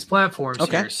look at these platforms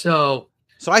here. So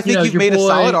I think you've made a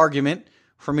solid argument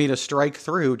for me to strike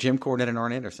through Jim Cornette and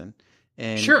Arn Anderson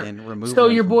and remove. So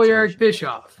your boy Eric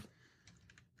Bischoff.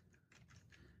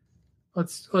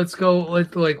 Let's go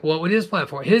with like what would his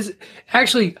platform?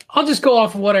 Actually, I'll just go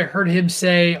off of what I heard him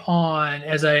say on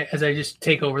as I just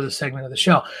take over the segment of the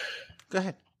show. Go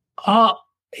ahead.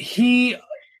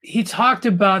 He talked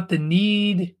about the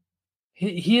need.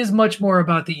 He is much more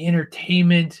about the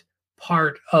entertainment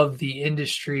part of the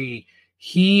industry.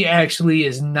 He actually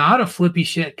is not a flippy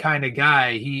shit kind of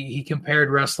guy. He compared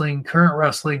current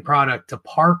wrestling product to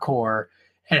parkour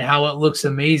and how it looks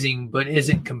amazing but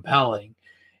isn't compelling.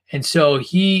 And so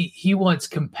he wants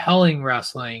compelling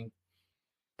wrestling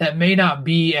that may not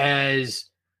be as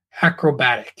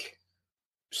acrobatic,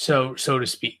 so to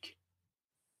speak.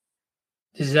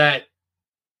 Does that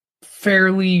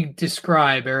fairly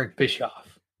describe Eric Bischoff?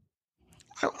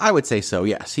 I would say so,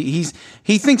 yes. He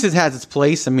thinks it has its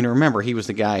place. I mean, remember, he was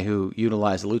the guy who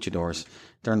utilized the luchadors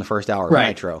during the first hour of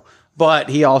Nitro. But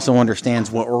he also understands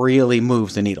what really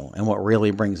moves the needle and what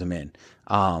really brings him in.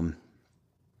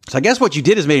 So I guess what you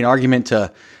did is made an argument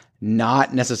to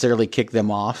not necessarily kick them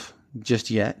off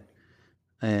just yet.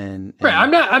 And right,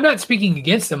 I'm not speaking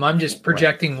against them. I'm just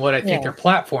projecting what I think their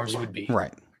platforms would be.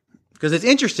 Right. Because it's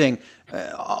interesting.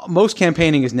 Most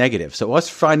campaigning is negative. So us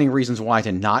finding reasons why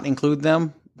to not include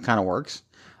them kind of works.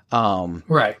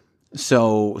 Right.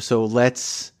 So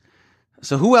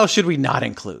who else should we not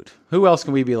include? Who else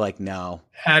can we be like, no?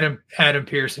 Adam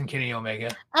Pearce and Kenny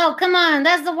Omega. Oh, come on.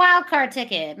 That's the wild card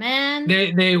ticket, man.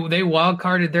 They wild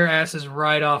carded their asses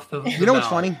right off the You know what's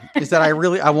funny is that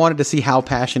I wanted to see how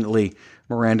passionately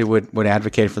Miranda would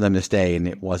advocate for them to stay, and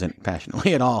it wasn't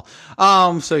passionately at all.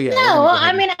 So yeah. No,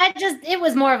 I mean, it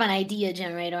was more of an idea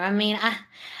generator. I mean,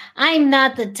 I'm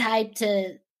not the type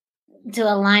to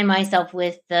align myself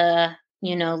with the,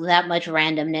 that much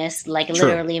randomness. Like, it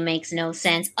literally makes no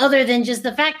sense other than just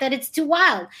the fact that it's too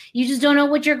wild. You just don't know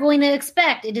what you're going to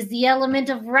expect. It is the element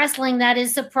of wrestling that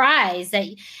is surprise that,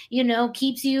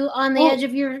 keeps you on the edge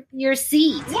of your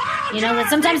seat. That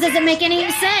sometimes doesn't make any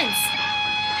sense.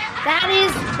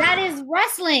 That is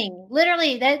wrestling.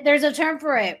 Literally, there's a term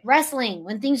for it. Wrestling,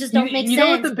 when things just don't make sense.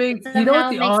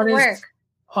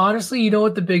 Honestly, you know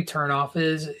what the big turnoff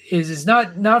is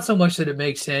not so much that it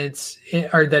makes sense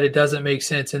or that it doesn't make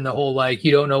sense in the whole, like,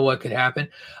 you don't know what could happen.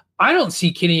 I don't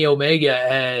see Kenny Omega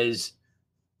as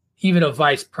even a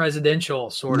vice presidential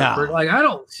sort of person. Like, I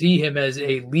don't see him as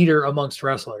a leader amongst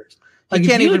wrestlers. Like,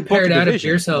 if you would pair Adam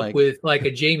Pearce up with like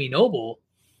a Jamie Noble,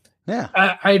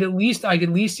 I could at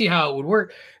least see how it would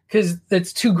work, because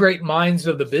that's two great minds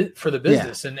for the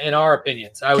business, and in our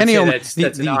opinions, I would say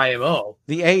that's an IMO.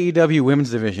 The AEW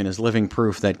women's division is living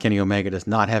proof that Kenny Omega does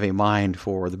not have a mind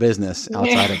for the business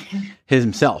outside of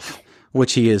himself,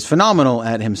 which he is phenomenal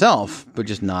at himself, but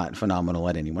just not phenomenal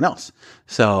at anyone else.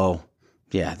 So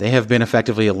yeah, they have been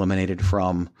effectively eliminated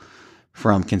from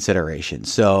consideration.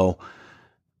 So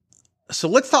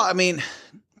let's talk. I mean,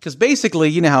 because basically,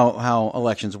 you know how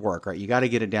elections work, right? You got to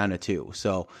get it down to two.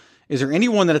 So is there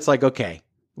anyone that it's like, okay,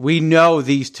 we know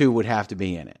these two would have to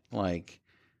be in it? Like,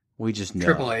 we just know.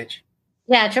 Triple H.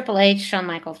 Yeah, Triple H, Shawn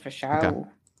Michaels for sure. Okay.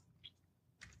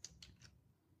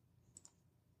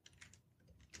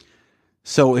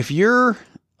 So if you're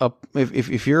a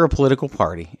political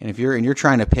party and you're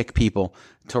trying to pick people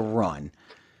to run,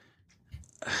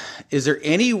 is there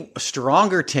any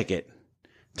stronger ticket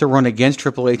to run against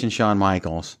Triple H and Shawn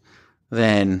Michaels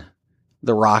than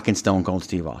The Rock and Stone Cold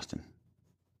Steve Austin?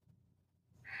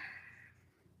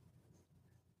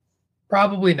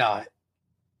 Probably not.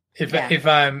 If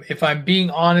I'm being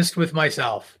honest with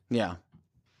myself. Yeah.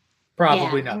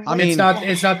 Probably not. I mean,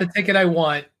 it's not the ticket I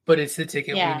want, but it's the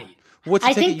ticket we need.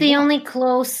 I think the only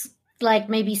close, like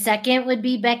maybe second, would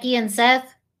be Becky and Seth.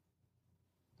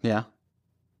 Yeah.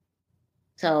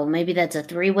 So maybe that's a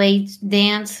 3-way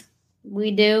dance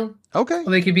we do. Okay. Well,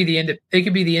 they could be the independent. They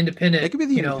could be the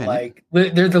independent. Like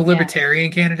they're the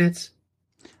libertarian candidates.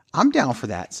 I'm down for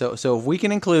that. So if we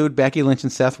can include Becky Lynch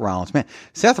and Seth Rollins, man,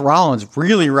 Seth Rollins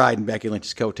really riding Becky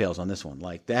Lynch's coattails on this one.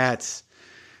 Like, that's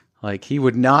like, he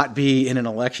would not be in an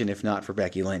election if not for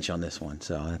Becky Lynch on this one.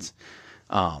 So that's,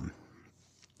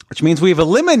 which means we've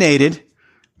eliminated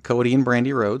Cody and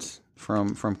Brandy Rhodes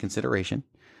from consideration.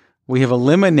 We have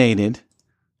eliminated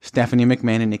Stephanie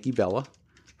McMahon and Nikki Bella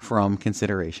from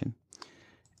consideration.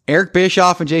 Eric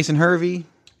Bischoff and Jason Hervey,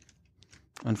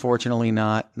 unfortunately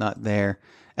not there.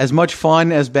 As much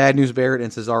fun as Bad News Barrett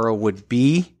and Cesaro would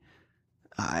be,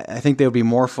 I think they would be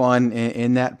more fun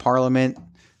in that Parliament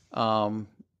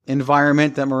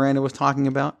environment that Miranda was talking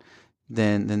about.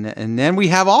 Then we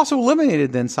have also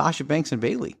eliminated then Sasha Banks and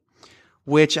Bayley,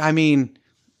 which, I mean,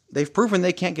 they've proven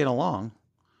they can't get along,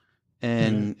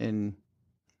 and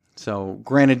So,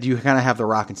 granted, you kind of have The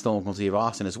Rock and Stone Cold Steve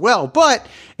Austin as well, but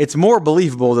it's more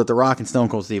believable that The Rock and Stone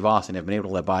Cold Steve Austin have been able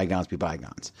to let bygones be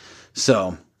bygones.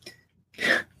 So,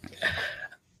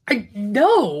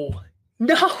 No.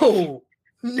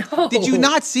 Did you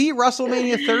not see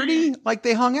WrestleMania 30? Like,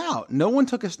 they hung out. No one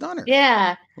took a stunner.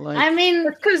 Yeah. Like, I mean,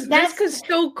 that's because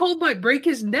Stone Cold might break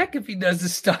his neck if he does the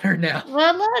stunner now.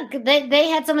 Well, look, they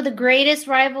had some of the greatest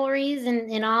rivalries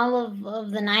in all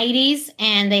of the 90s,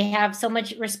 and they have so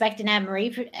much respect and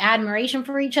admiration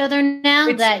for each other now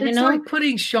It's like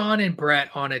putting Sean and Brett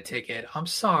on a ticket. I'm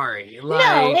sorry.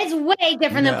 No, it's way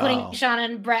different than putting Sean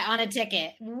and Brett on a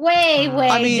ticket. Way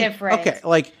different. Okay,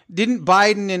 like, didn't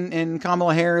Biden and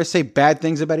Kamala Harris say bad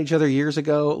things about each other years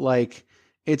ago? Like,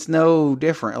 it's no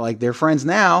different. Like, they're friends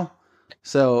now,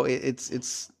 so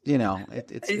it's no.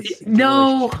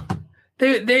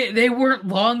 They weren't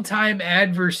longtime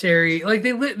adversary. Like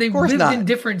they've lived in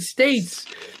different states.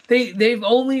 They've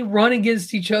only run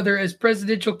against each other as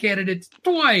presidential candidates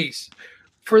twice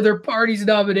for their party's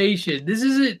nomination. This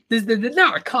is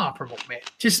not comparable, man.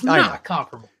 Just not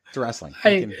comparable. It's wrestling.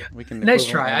 We can nice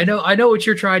try. I know what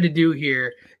you're trying to do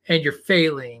here, and you're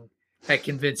failing at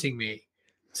convincing me.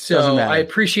 So I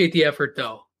appreciate the effort,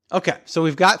 though. Okay, so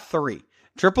we've got 3.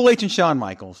 Triple H and Shawn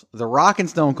Michaels, The Rock and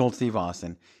Stone Cold Steve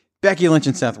Austin, Becky Lynch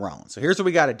and Seth Rollins. So here's what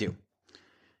we got to do.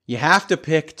 You have to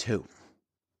pick 2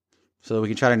 so that we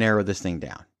can try to narrow this thing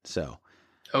down. So,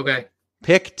 okay.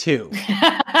 Pick 2.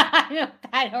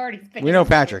 We know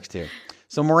Patrick's 2.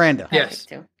 So, Miranda. Yes.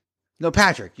 No,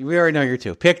 Patrick, we already know you're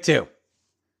 2. Pick 2.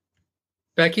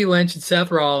 Becky Lynch and Seth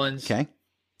Rollins. Okay.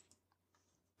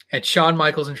 And Shawn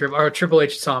Michaels and Triple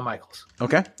H and Shawn Michaels.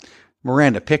 Okay.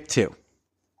 Miranda, pick 2.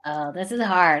 Oh, this is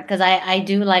hard because I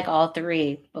do like all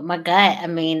 3. But my gut, I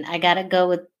mean, I got to go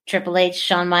with Triple H,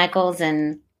 Shawn Michaels,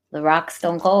 and The Rock,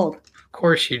 Stone Cold. Of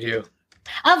course you do.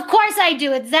 Of course I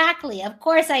do. Exactly. Of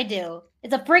course I do.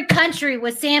 It's a free country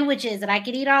with sandwiches that I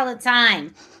can eat all the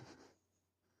time.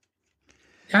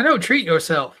 I know. Treat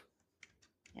yourself.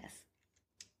 Yes.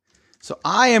 So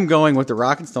I am going with The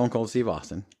Rock and Stone Cold Steve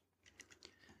Austin.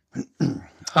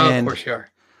 Of course you are.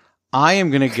 I am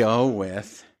going to go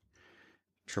with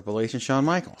Triple H and Shawn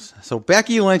Michaels. So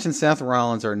Becky Lynch and Seth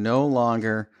Rollins are no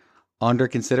longer under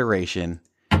consideration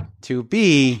to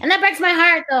be. And that breaks my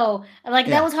heart, though. Like,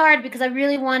 that was hard because I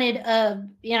really wanted,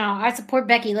 I support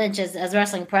Becky Lynch as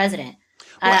wrestling president.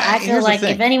 Well, I feel like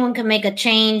if anyone can make a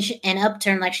change and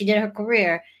upturn like she did her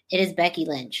career, it is Becky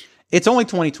Lynch. It's only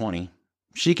 2020.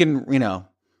 She can,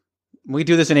 we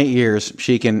do this in 8 years.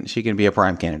 She can be a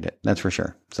prime candidate. That's for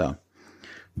sure. So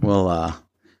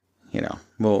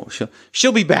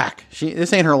she'll be back.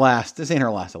 This ain't her last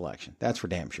election. That's for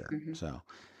damn sure. Mm-hmm. So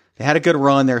they had a good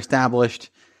run. They're established.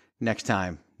 Next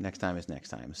time is next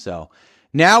time. So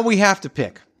now we have to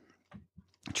pick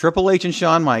Triple H and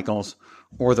Shawn Michaels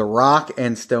or The Rock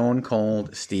and Stone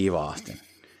Cold Steve Austin.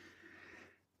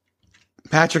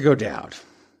 Patrick O'Dowd.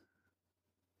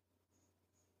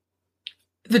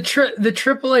 The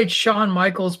Triple H Shawn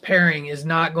Michaels pairing is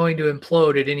not going to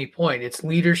implode at any point. Its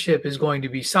leadership is going to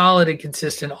be solid and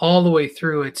consistent all the way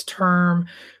through its term.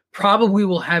 Probably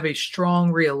will have a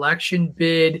strong re-election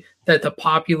bid that the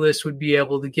populace would be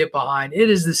able to get behind. It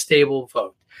is the stable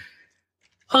vote.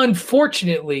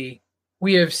 Unfortunately,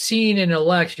 we have seen in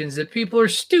elections that people are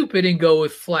stupid and go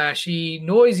with flashy,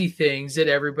 noisy things that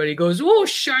everybody goes, oh,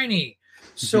 shiny.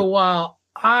 So while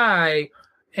I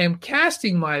am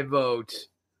casting my vote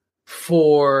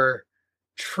for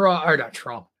not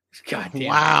Trump. Goddamn.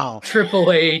 Wow.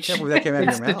 Triple H. Can't believe that came out of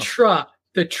It's your the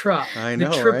mouth. I know,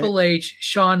 the Triple H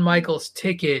Shawn Michaels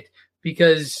ticket,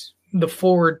 because the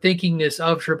forward thinkingness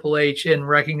of Triple H and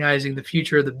recognizing the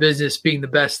future of the business being the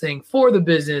best thing for the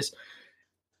business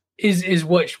is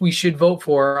what we should vote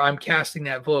for. I'm casting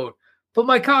that vote. But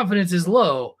my confidence is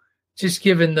low, just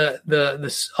given the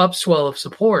upswell of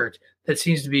support that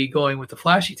seems to be going with the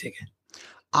flashy ticket.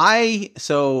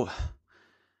 To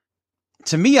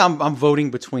me, I'm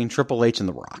voting between Triple H and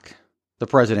The Rock, the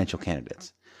presidential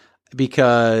candidates,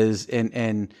 because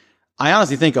and I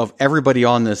honestly think of everybody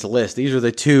on this list, these are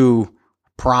the 2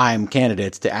 prime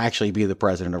candidates to actually be the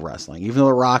president of wrestling. Even though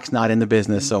The Rock's not in the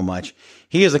business so much,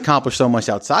 he has accomplished so much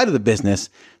outside of the business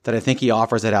that I think he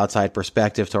offers that outside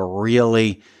perspective to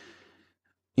really,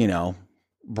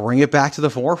 bring it back to the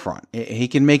forefront. He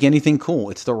can make anything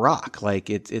cool. It's The Rock. Like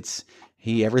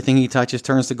everything he touches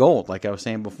turns to gold. Like I was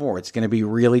saying before, it's going to be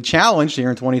really challenged here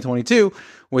in 2022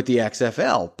 with the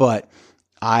XFL, but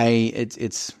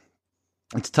it's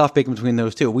tough picking between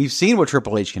those 2. We've seen what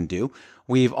Triple H can do.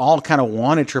 We've all kind of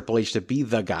wanted Triple H to be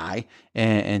the guy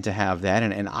and to have that.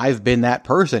 And I've been that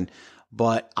person.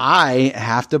 but I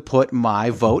have to put my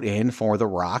vote in for The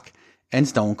Rock and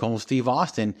Stone Cold Steve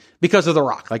Austin because of The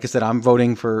Rock. Like I said, I'm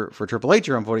voting for Triple H,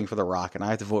 or I'm voting for The Rock, and I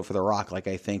have to vote for The Rock. Like,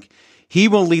 I think he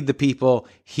will lead the people.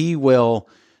 He will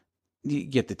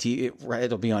get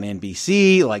it'll be on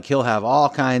NBC. Like, he'll have all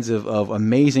kinds of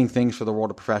amazing things for the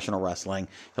world of professional wrestling.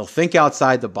 He'll think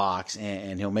outside the box,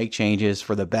 and he'll make changes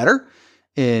for the better.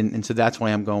 And so that's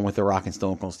why I'm going with The Rock and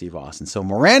Stone Cold Steve Austin. So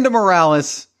Miranda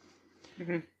Morales,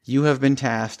 you have been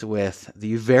tasked with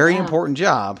the very important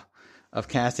job of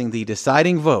casting the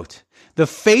deciding vote, the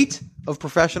fate of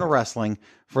professional wrestling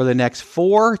for the next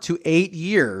 4 to 8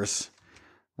 years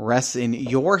rests in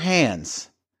your hands.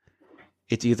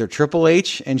 It's either Triple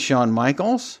H and Shawn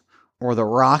Michaels or The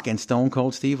Rock and Stone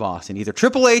Cold Steve Austin. Either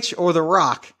Triple H or The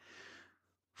Rock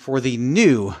for the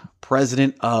new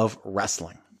president of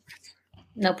wrestling.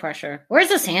 No pressure. Where's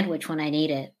the sandwich when I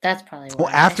need it? That's probably why.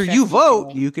 Well, after you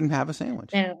vote, you can have a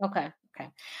sandwich. Yeah, okay.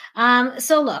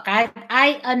 So look,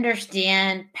 I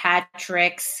understand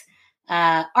Patrick's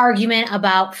argument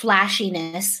about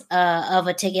flashiness of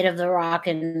a ticket of The Rock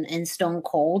and Stone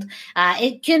Cold.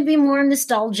 It can be more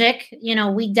nostalgic. You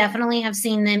know, we definitely have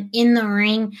seen them in the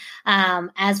ring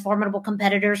as formidable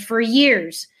competitors for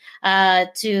years.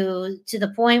 To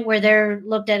the point where they're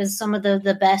looked at as some of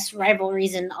the best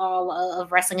rivalries in all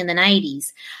of wrestling in the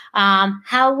 90s.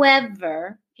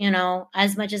 However, you know,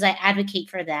 as much as I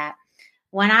advocate for that,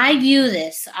 when I view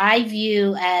this, I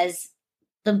view as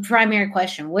the primary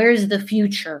question, where is the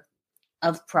future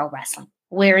of pro wrestling?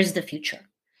 Where is the future?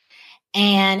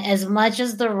 And as much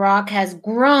as The Rock has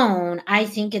grown, I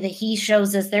think that he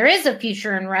shows us there is a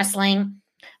future in wrestling,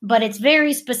 but it's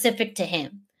very specific to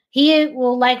him. He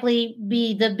will likely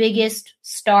be the biggest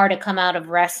star to come out of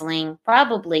wrestling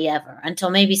probably ever,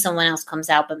 until maybe someone else comes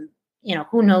out, but you know,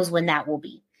 who knows when that will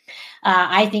be.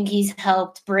 I think he's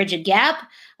helped bridge a gap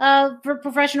for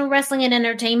professional wrestling and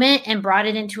entertainment and brought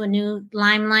it into a new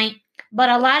limelight. But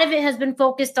a lot of it has been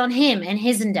focused on him and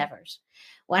his endeavors.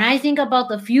 When I think about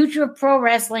the future of pro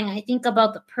wrestling, I think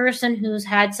about the person who's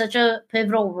had such a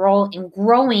pivotal role in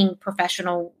growing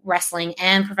professional wrestling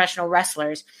and professional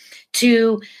wrestlers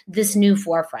to this new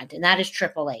forefront, and that is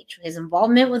Triple H. His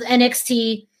involvement with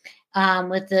NXT,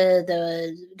 with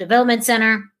the Development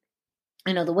Center,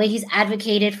 you know, the way he's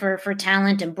advocated for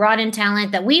talent and brought in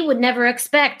talent that we would never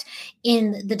expect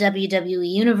in the WWE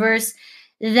universe.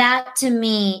 That to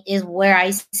me is where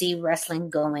I see wrestling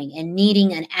going and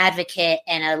needing an advocate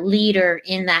and a leader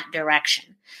in that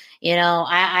direction. You know,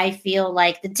 I feel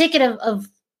like the ticket of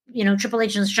you know, Triple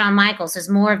H and Shawn Michaels is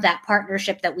more of that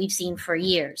partnership that we've seen for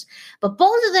years. But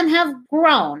both of them have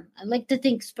grown. I like to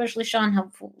think especially Shawn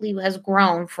hopefully has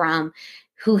grown from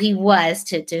who he was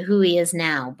to who he is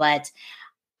now. But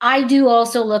I do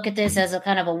also look at this as a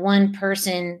kind of a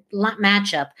one-person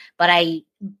matchup, but I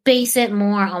base it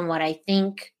more on what I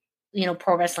think, you know,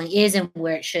 pro wrestling is and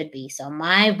where it should be. So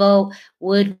my vote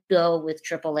would go with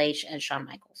Triple H and Shawn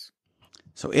Michaels.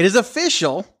 So it is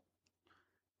official.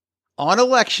 On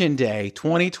Election Day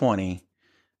 2020,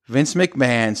 Vince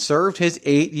McMahon served his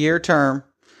 8-year term.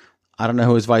 I don't know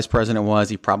who his vice president was.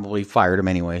 He probably fired him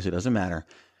anyway, so it doesn't matter.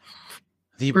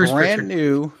 The brand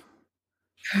new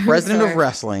president of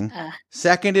wrestling,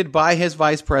 seconded by his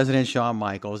vice president, Shawn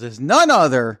Michaels, is none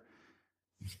other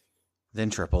than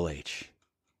Triple H.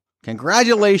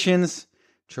 Congratulations,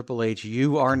 Triple H.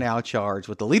 You are now charged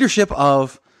with the leadership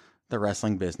of the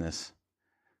wrestling business.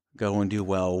 Go and do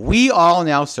well. We all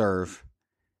now serve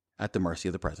at the mercy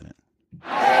of the president. 8, 7,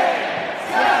 6,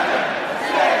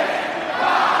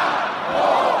 5,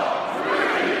 4, 3,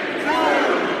 2,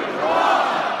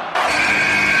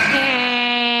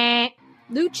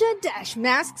 1.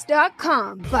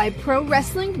 Lucha-Masks.com by Pro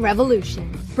Wrestling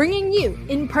Revolution, bringing you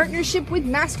in partnership with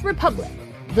Masked Republic,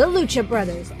 the Lucha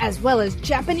Brothers, as well as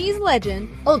Japanese legend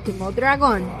Ultimo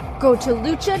Dragon. Go to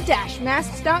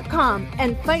lucha-masks.com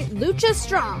and fight Lucha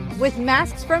Strong with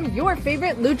masks from your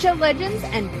favorite Lucha legends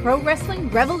and Pro Wrestling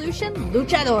Revolution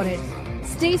luchadores.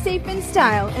 Stay safe in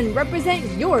style and represent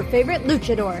your favorite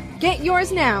luchador. Get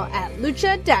yours now at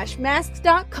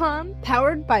lucha-masks.com,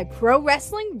 powered by Pro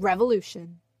Wrestling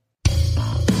Revolution.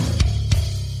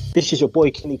 This is your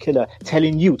boy Kenny Killer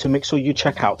telling you to make sure you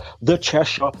check out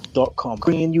thechairshot.com,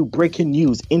 bringing you breaking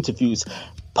news, interviews,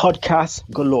 podcasts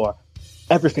galore,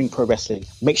 everything pro wrestling.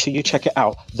 Make sure you check it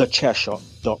out,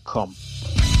 thechairshot.com.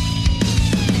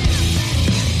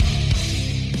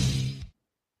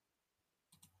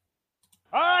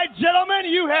 All right, gentlemen,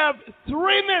 you have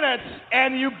 3 minutes,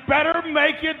 and you better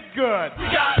make it good. We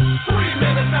got 3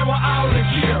 minutes and we're out of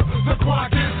here. The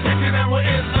clock is ticking and we're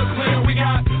in the clear. We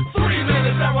got 3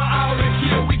 minutes and we're out of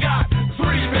here. We got 3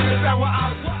 minutes and we're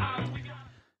out.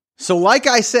 So like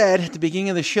I said at the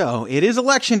beginning of the show, it is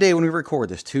election day when we record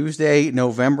this, Tuesday,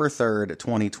 November 3rd,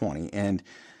 2020. And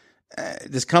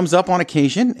this comes up on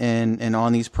occasion and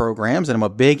on these programs, and I'm a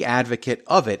big advocate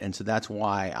of it. And so that's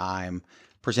why I'm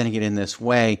presenting it in this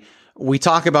way. We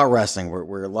talk about wrestling.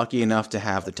 We're lucky enough to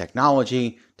have the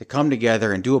technology to come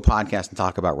together and do a podcast and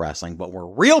talk about wrestling. But we're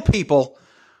real people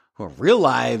who have real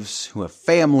lives, who have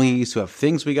families, who have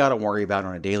things we got to worry about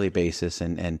on a daily basis.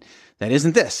 And that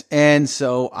isn't this. And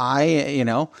so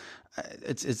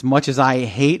it's as much as I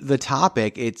hate the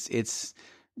topic, it's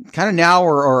kind of now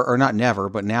or not never,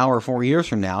 but now or 4 years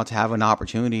from now to have an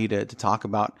opportunity to talk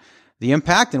about the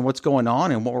impact and what's going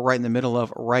on and what we're right in the middle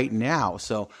of right now.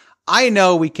 So I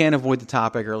know we can't avoid the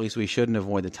topic, or at least we shouldn't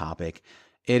avoid the topic.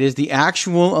 It is the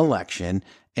actual election,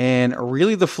 and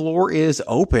really the floor is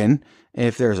open.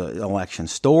 If there's an election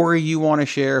story you want to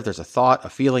share, if there's a thought, a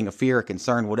feeling, a fear, a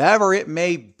concern, whatever it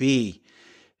may be,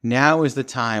 now is the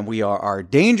time. We are our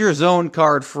danger zone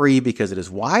card free because it is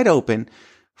wide open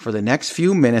for the next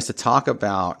few minutes to talk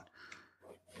about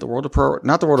the world of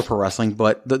not the world of pro wrestling,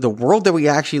 but the world that we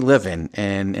actually live in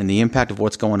and the impact of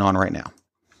what's going on right now.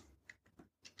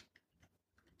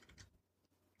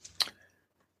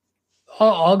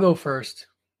 I'll go first,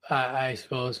 I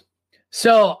suppose.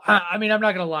 So, I mean, I'm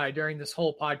not going to lie. During this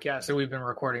whole podcast that we've been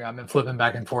recording, I've been flipping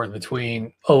back and forth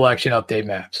between election update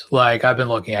maps. Like, I've been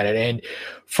looking at it. And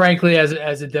frankly, as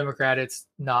a Democrat, it's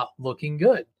not looking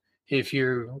good if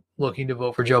you're looking to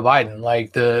vote for Joe Biden.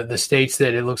 Like, the states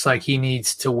that it looks like he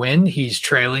needs to win, he's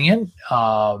trailing in.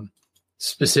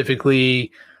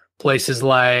 Specifically, places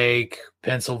like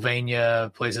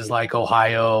Pennsylvania, places like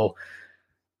Ohio.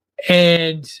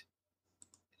 And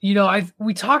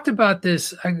we talked about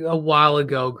this a while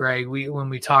ago, Greg. When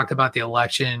we talked about the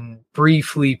election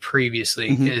briefly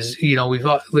previously, because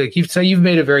you've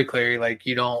made it very clear, like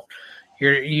you're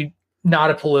not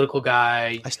a political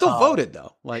guy. I still voted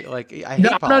though. I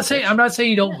hate politics. I'm not saying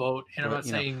you don't vote, and I'm not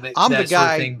saying that I'm that the guy.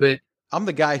 Sort of thing, but I'm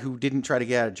the guy who didn't try to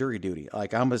get out of jury duty.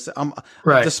 Like I'm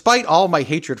right. Despite all my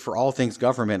hatred for all things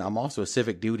government, I'm also a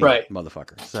civic duty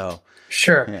motherfucker. So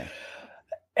sure. Yeah.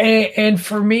 And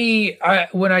for me,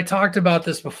 when I talked about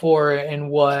this before and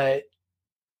what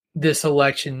this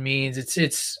election means,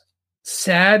 it's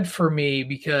sad for me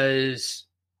because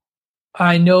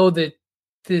I know that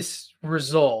this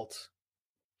result,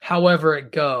 however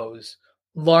it goes,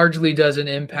 largely doesn't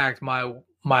impact my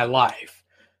life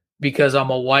because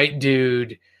I'm a white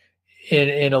dude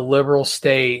in a liberal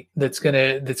state that's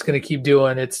gonna keep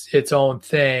doing its own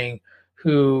thing,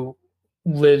 who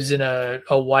lives in a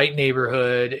white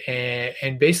neighborhood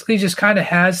and basically just kind of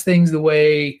has things the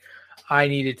way I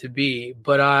need it to be.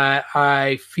 But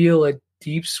I feel a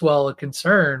deep swell of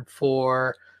concern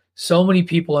for so many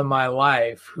people in my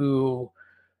life who,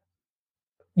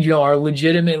 are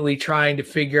legitimately trying to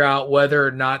figure out whether or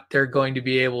not they're going to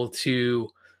be able to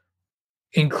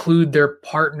include their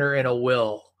partner in a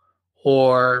will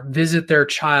or visit their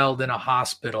child in a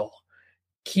hospital,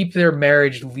 keep their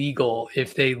marriage legal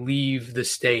if they leave the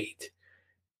state.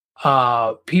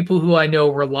 People who I know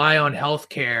rely on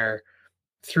healthcare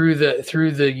through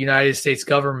the United States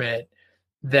government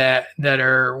that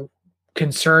are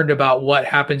concerned about what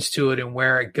happens to it and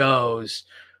where it goes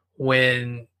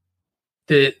when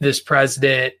this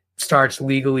president starts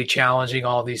legally challenging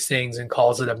all these things and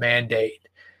calls it a mandate.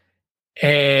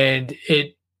 And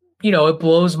it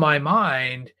blows my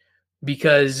mind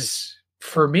because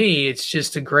for me, it's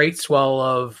just a great swell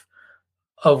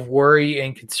of worry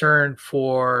and concern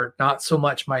for not so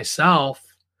much myself,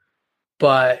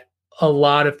 but a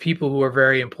lot of people who are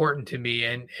very important to me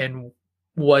and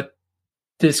what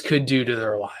this could do to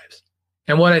their lives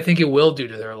and what I think it will do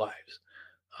to their lives.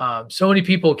 So many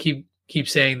people keep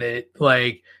saying that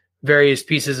like various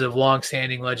pieces of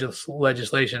longstanding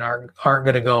legislation aren't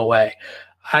going to go away.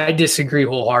 I disagree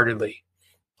wholeheartedly.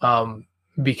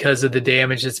 Because of the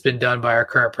damage that's been done by our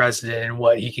current president and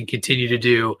what he can continue to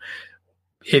do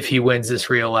if he wins this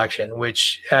re-election,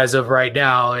 which as of right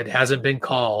now, it hasn't been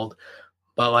called.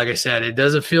 But like I said, it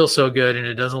doesn't feel so good and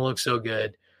it doesn't look so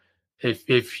good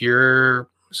if you're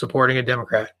supporting a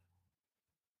Democrat.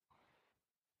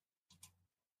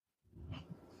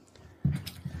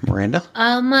 Miranda?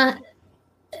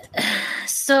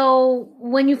 So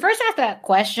when you first asked that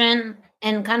question,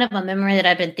 and kind of a memory that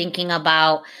I've been thinking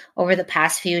about over the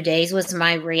past few days was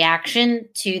my reaction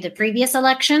to the previous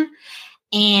election.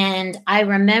 And I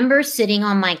remember sitting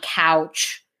on my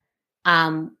couch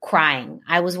crying.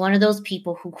 I was one of those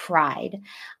people who cried.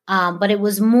 But it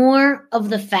was more of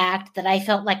the fact that I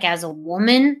felt like as a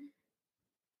woman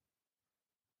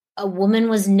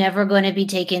was never going to be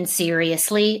taken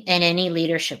seriously in any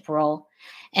leadership role.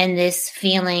 and this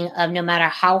feeling of no matter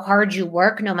how hard you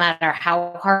work, no matter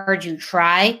how hard you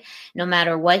try, no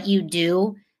matter what you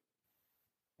do,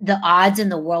 the odds in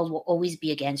the world will always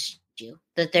be against you.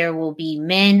 That there will be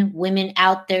men, women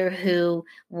out there who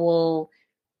will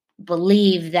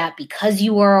believe that because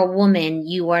you are a woman,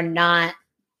 you are not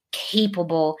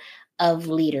capable of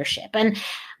leadership. And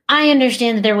I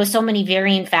understand that there was so many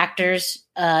varying factors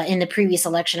in the previous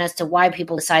election as to why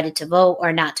people decided to vote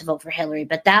or not to vote for Hillary.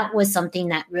 But that was something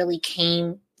that really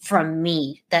came from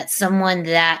me, that someone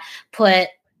that put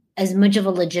as much of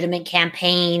a legitimate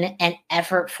campaign and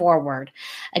effort forward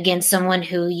against someone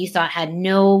who you thought had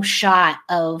no shot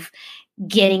of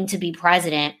getting to be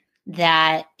president,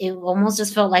 that it almost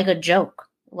just felt like a joke.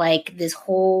 Like this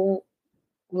whole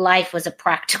life was a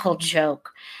practical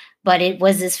joke. But it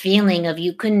was this feeling of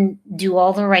you couldn't do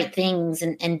all the right things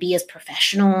and be as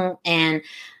professional and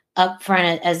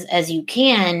upfront as you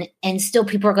can, and still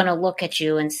people are going to look at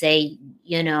you and say,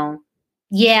 you know,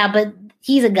 yeah, but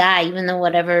he's a guy, even though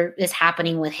whatever is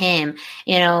happening with him,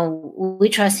 you know, we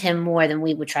trust him more than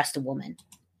we would trust a woman.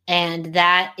 And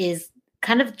that is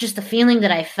kind of just the feeling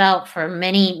that I felt for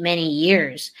many, many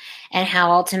years, and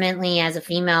how ultimately as a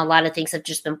female, a lot of things have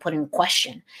just been put in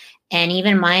question. And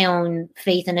even my own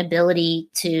faith and ability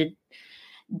to,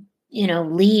 you know,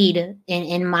 lead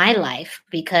in my life,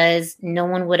 because no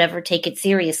one would ever take it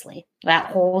seriously. That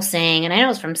whole saying, and I know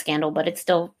it's from Scandal, but it's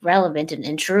still relevant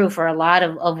and true for a lot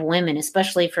of women,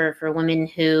 especially for women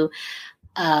who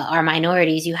are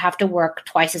minorities. You have to work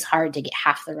twice as hard to get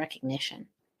half the recognition.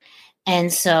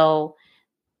 And so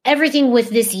everything with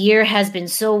this year has been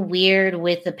so weird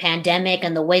with the pandemic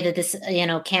and the way that this, you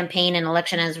know, campaign and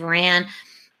election has ran.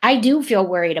 I do feel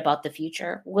worried about the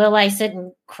future. Will I sit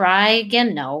and cry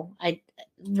again? No.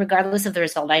 Regardless of the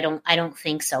result, I don't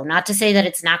think so. Not to say that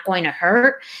it's not going to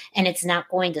hurt and it's not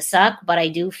going to suck, but I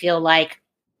do feel like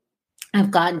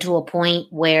I've gotten to a point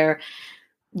where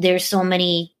there's so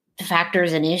many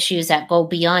factors and issues that go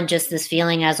beyond just this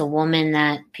feeling as a woman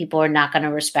that people are not going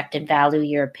to respect and value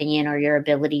your opinion or your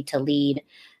ability to lead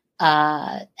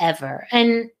ever.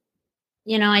 And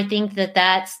you know, I think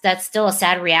that's still a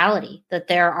sad reality, that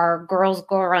there are girls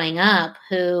growing up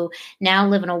who now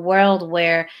live in a world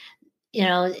where, you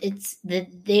know,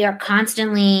 they are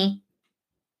constantly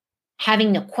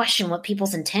having to question what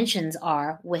people's intentions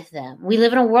are with them. We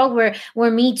live in a world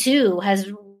where Me Too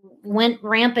has went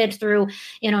rampant through,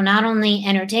 you know, not only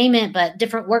entertainment, but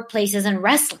different workplaces and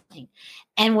wrestling.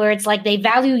 And where it's like they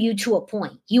value you to a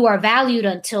point. You are valued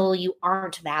until you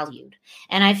aren't valued.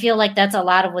 And I feel like that's a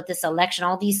lot of what this election,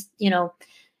 all these, you know,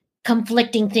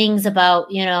 conflicting things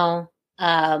about, you know,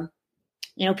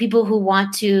 people who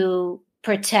want to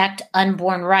protect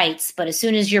unborn rights. But as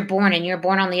soon as you're born and you're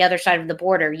born on the other side of the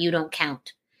border, you don't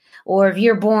count. Or if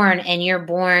you're born and you're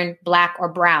born black or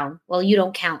brown, well, you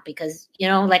don't count because, you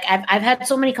know, like I've had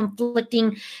so many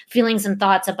conflicting feelings and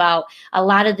thoughts about a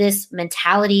lot of this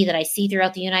mentality that I see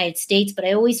throughout the United States. But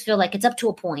I always feel like it's up to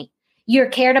a point. You're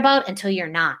cared about until you're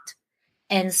not.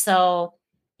 And so,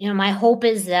 you know, my hope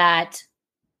is that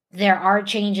there are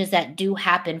changes that do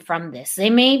happen from this.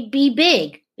 They may be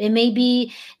big. It may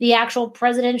be the actual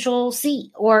presidential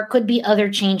seat, or it could be other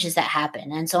changes that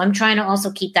happen. And so I'm trying to also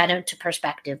keep that into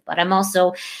perspective. But I'm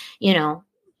also, you know,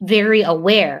 very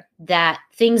aware that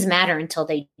things matter until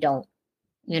they don't.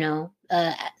 You know,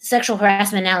 sexual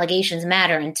harassment allegations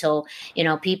matter until, you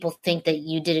know, people think that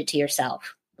you did it to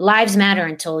yourself. Lives matter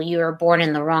until you are born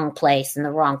in the wrong place, in the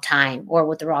wrong time, or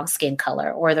with the wrong skin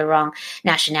color, or the wrong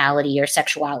nationality or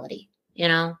sexuality, you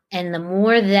know. And the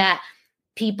more that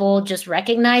people just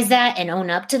recognize that and own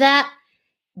up to that,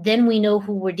 then we know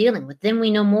who we're dealing with. Then we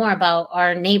know more about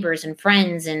our neighbors and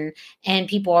friends and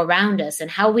people around us, and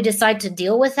how we decide to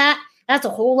deal with that. That's a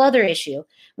whole other issue.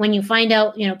 When you find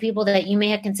out, you know, people that you may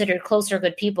have considered close or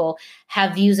good people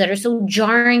have views that are so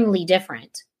jarringly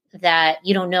different that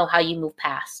you don't know how you move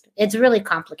past. It's really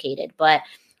complicated, but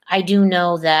I do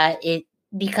know that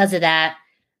because of that,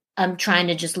 I'm trying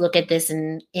to just look at this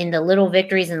in the little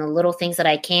victories and the little things that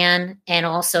I can. And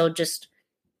also just,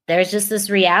 there's just this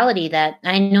reality that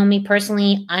I know me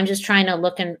personally, I'm just trying to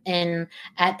look in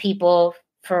at people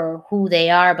for who they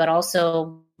are, but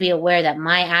also be aware that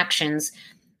my actions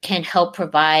can help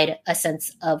provide a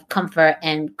sense of comfort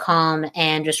and calm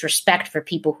and just respect for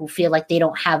people who feel like they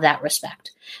don't have that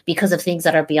respect because of things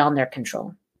that are beyond their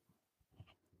control.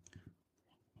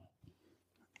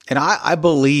 And I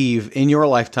believe in your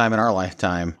lifetime, in our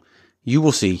lifetime, you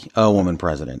will see a woman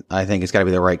president. I think it's got to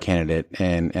be the right candidate.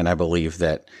 And I believe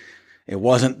that it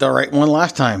wasn't the right one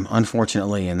last time,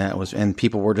 unfortunately. And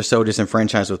people were just so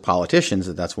disenfranchised with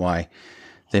politicians that's why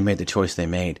they made the choice they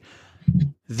made.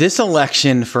 This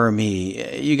election for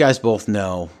me, you guys both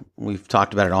know, we've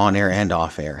talked about it on air and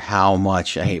off air, how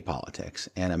much I hate politics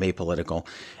and I'm apolitical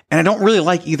and I don't really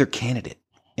like either candidate.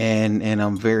 And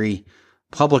I'm very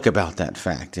public about that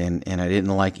fact. And I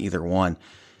didn't like either one,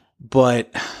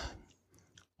 but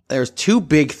there's two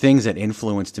big things that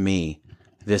influenced me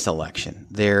this election.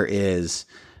 There is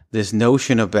this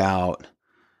notion about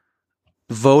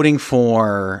voting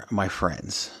for my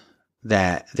friends,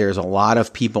 that there's a lot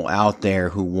of people out there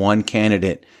who one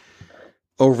candidate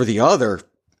over the other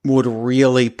would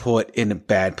really put in a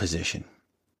bad position.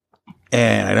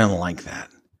 And I don't like that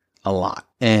a lot.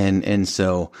 And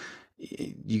so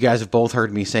you guys have both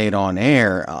heard me say it on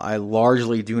air. I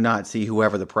largely do not see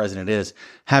whoever the president is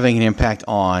having an impact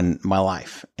on my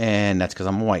life. And that's because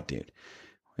I'm a white dude,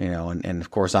 and of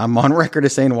course I'm on record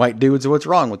as saying white dudes are what's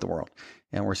wrong with the world.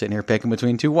 And we're sitting here picking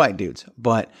between two white dudes,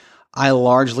 but I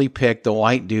largely picked the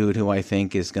white dude who I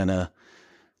think is going to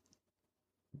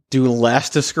do less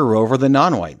to screw over the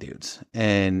non-white dudes.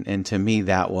 And to me,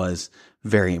 that was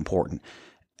very important.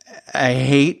 I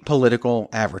hate political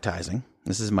advertising.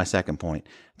 This is my second point,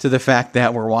 to the fact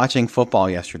that we're watching football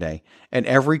yesterday and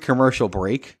every commercial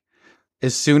break,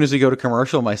 as soon as we go to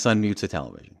commercial, my son mutes the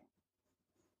television.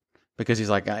 Because he's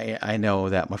like, I know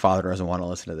that my father doesn't want to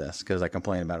listen to this because I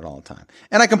complain about it all the time.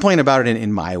 And I complain about it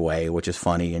in my way, which is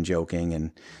funny and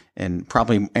joking and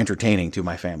probably entertaining to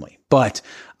my family. But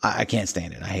I can't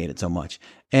stand it. I hate it so much.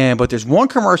 But there's one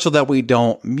commercial that we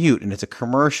don't mute, and it's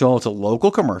a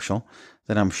local commercial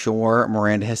that I'm sure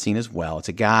Miranda has seen as well. It's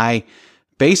a guy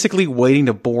basically waiting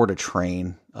to board a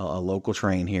train, a local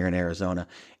train here in Arizona.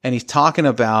 And he's talking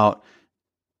about,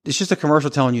 it's just a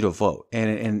commercial telling you to vote.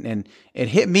 And it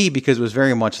hit me because it was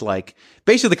very much like,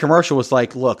 basically the commercial was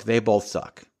like, look, they both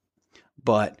suck,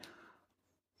 but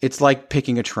it's like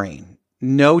picking a train.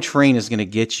 No train is going to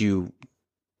get you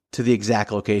to the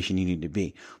exact location you need to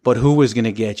be, but who is going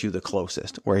to get you the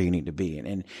closest where you need to be?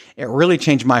 And it really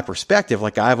changed my perspective.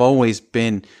 Like, I've always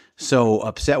been so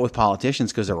upset with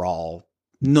politicians because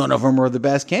none of them are the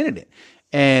best candidate.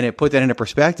 And it put that into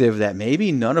perspective that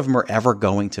maybe none of them are ever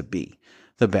going to be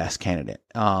the best candidate.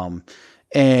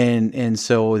 And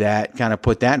so that kind of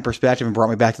put that in perspective and brought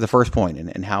me back to the first point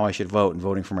and how I should vote and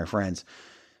voting for my friends.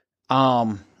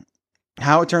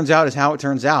 How it turns out is how it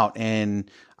turns out. And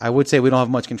I would say we don't have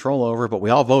much control over it, but we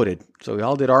all voted. So we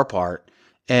all did our part.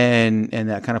 And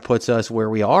that kind of puts us where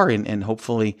we are. And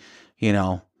hopefully, we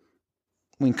can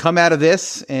come out of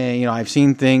this. And, I've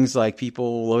seen things like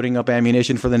people loading up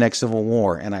ammunition for the next Civil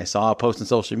War. And I saw a post on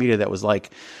social media that was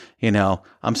like,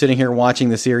 I'm sitting here watching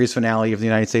the series finale of the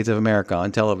United States of America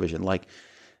on television. Like,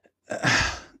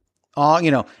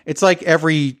 it's like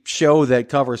every show that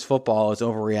covers football is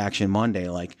Overreaction Monday.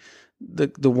 Like,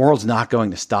 the world's not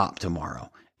going to stop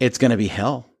tomorrow. It's going to be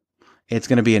hell. It's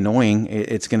going to be annoying.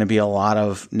 It's going to be a lot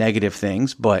of negative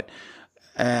things, but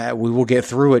we will get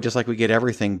through it just like we get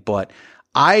everything. But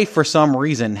I, for some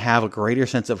reason, have a greater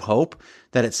sense of hope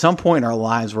that at some point in our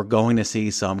lives, we're going to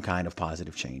see some kind of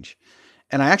positive change.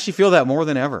 And I actually feel that more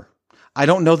than ever. I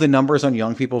don't know the numbers on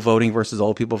young people voting versus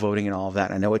old people voting and all of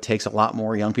that. I know it takes a lot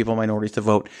more young people, minorities to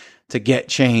vote to get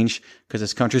change because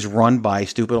this country's run by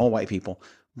stupid old white people.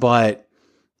 But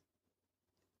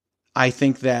I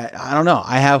think that, I don't know,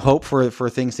 I have hope for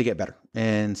things to get better.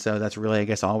 And so that's really, I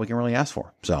guess, all we can really ask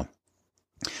for. So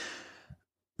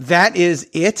that is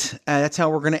it. That's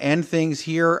how we're going to end things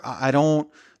here.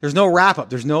 There's no wrap up.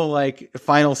 There's no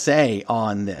final say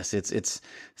on this. It's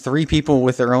three people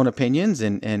with their own opinions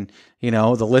and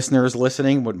the listeners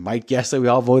listening might guess that we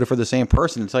all voted for the same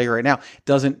person. I'll tell you right now, it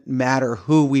doesn't matter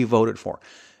who we voted for.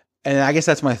 And I guess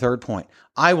that's my third point.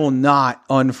 I will not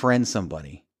unfriend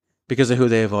somebody because of who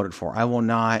they voted for. I will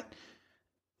not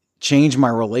change my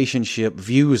relationship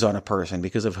views on a person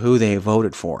because of who they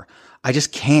voted for. I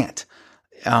just can't.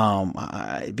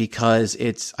 Because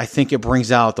I think it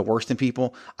brings out the worst in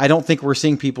people. I don't think we're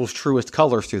seeing people's truest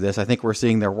colors through this. I think we're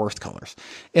seeing their worst colors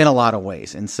in a lot of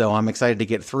ways. And so I'm excited to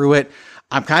get through it.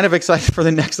 I'm kind of excited for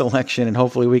the next election and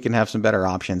hopefully we can have some better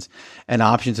options. And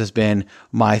options has been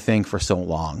my thing for so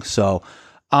long. So,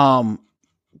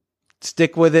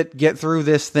 stick with it, get through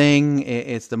this thing.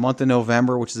 It's the month of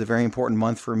November, which is a very important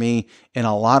month for me in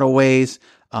a lot of ways.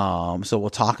 So we'll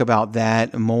talk about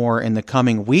that more in the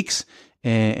coming weeks.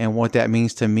 And what that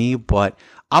means to me. But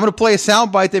I'm going to play a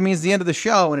soundbite that means the end of the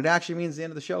show, and it actually means the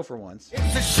end of the show for once.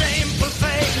 It's a shameful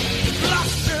fate,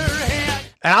 lost her head.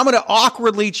 And I'm going to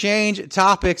awkwardly change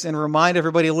topics and remind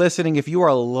everybody listening, if you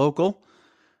are local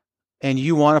and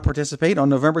you want to participate on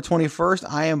November 21st,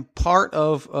 I am part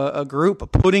of a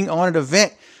group putting on an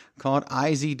event called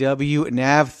IZW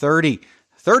NAV 30.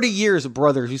 30 years,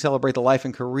 brothers, we celebrate the life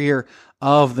and career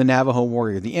of the Navajo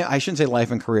warrior. I shouldn't say life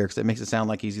and career because it makes it sound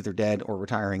like he's either dead or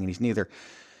retiring, and he's neither.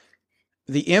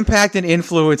 The impact and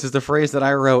influence is the phrase that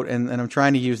I wrote, and I'm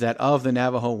trying to use that, of the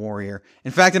Navajo warrior.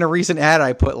 In fact, in a recent ad,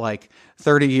 I put like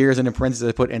 30 years, and in parentheses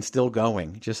I put, and still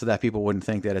going, just so that people wouldn't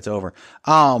think that it's over.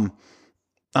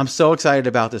 I'm so excited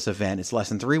about this event. It's less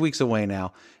than 3 weeks away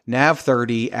now. NAV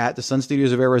 30 at the Sun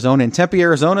Studios of Arizona in Tempe,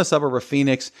 Arizona, suburb of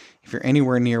Phoenix. If you're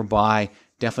anywhere nearby,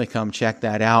 definitely come check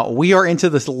that out. We are into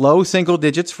this low single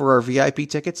digits for our VIP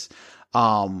tickets.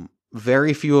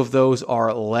 Very few of those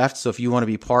are left. So if you want to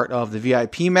be part of the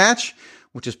VIP match,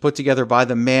 which is put together by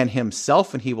the man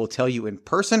himself, and he will tell you in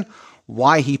person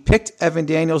why he picked Evan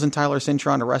Daniels and Tyler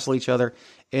Cintron to wrestle each other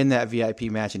in that VIP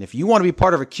match. And if you want to be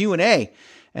part of a Q&A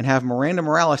and have Miranda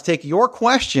Morales take your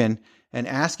question and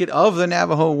ask it of the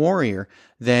Navajo warrior,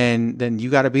 then you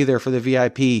got to be there for the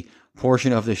VIP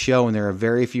portion of the show, and there are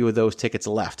very few of those tickets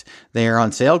left. They are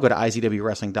on sale. Go to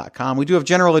izwwrestling.com. We do have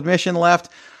general admission left.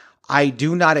 I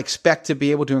do not expect to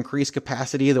be able to increase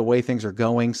capacity the way things are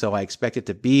going, so I expect it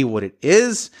to be what it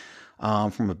is.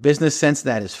 From a business sense,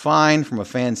 that is fine. From a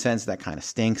fan sense, that kind of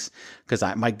stinks, because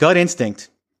my gut instinct,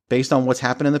 based on what's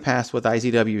happened in the past with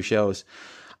IZW shows,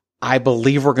 I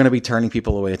believe we're going to be turning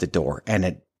people away at the door, and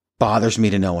it bothers me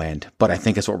to no end, but I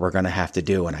think it's what we're going to have to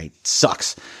do, and it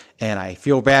sucks. And I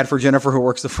feel bad for Jennifer, who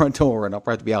works the front door, and I'll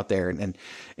probably have to be out there, and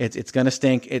it's going to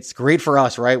stink. It's great for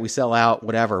us, right? We sell out,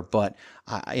 whatever. But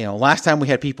last time we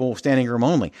had people standing room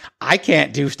only. I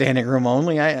can't do standing room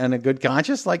only on a good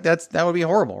conscience. Like that would be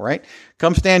horrible, right?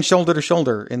 Come stand shoulder to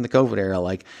shoulder in the COVID era.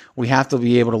 Like, we have to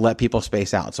be able to let people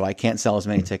space out. So I can't sell as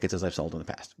many tickets as I've sold in the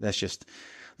past. That's just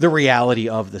the reality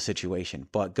of the situation.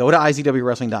 But go to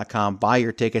izwwrestling.com, buy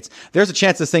your tickets. There's a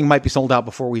chance this thing might be sold out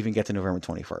before we even get to November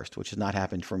 21st, which has not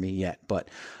happened for me yet. But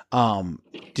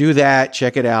do that.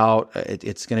 Check it out.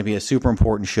 It's going to be a super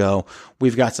important show.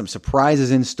 We've got some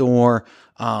surprises in store.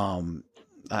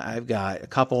 I've got a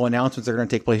couple announcements that are going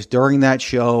to take place during that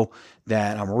show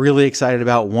that I'm really excited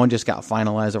about. One just got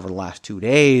finalized over the last 2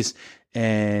 days,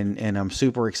 and I'm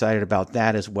super excited about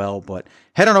that as well. But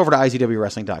head on over to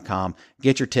izwwrestling.com,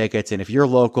 get your tickets, and if you're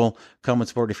local, come and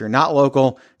support. If you're not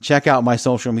local, check out my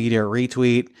social media,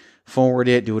 retweet, forward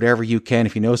it, do whatever you can.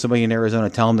 If you know somebody in Arizona,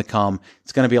 tell them to come.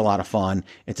 It's going to be a lot of fun.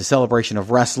 It's a celebration of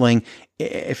wrestling.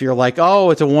 If you're like,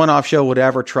 oh, it's a one-off show,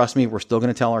 whatever, trust me, we're still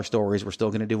going to tell our stories. We're still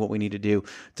going to do what we need to do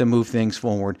to move things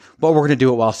forward, but we're going to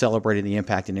do it while celebrating the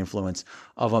impact and influence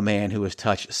of a man who has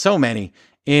touched so many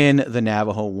in the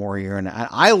Navajo warrior. And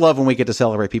I love when we get to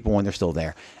celebrate people when they're still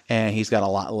there, and he's got a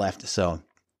lot left. So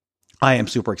I am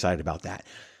super excited about that.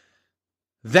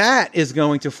 That is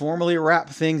going to formally wrap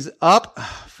things up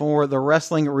for the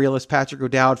Wrestling Realist, Patrick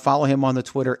O'Dowd. Follow him on the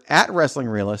Twitter at Wrestling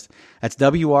Realist. That's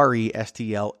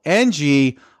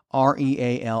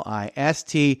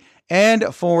WRESTLNGREALIST.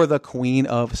 And for the Queen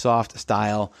of Soft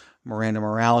Style, Miranda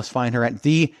Morales, find her at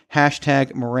the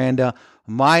 #Miranda.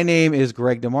 My name is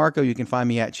Greg DeMarco. You can find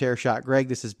me at Chairshot Greg.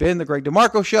 This has been the Greg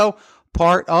DeMarco Show,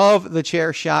 part of the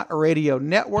Chairshot Radio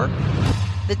Network.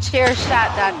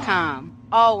 TheChairShot.com.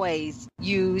 Always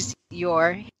use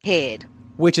your head.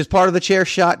 Which is part of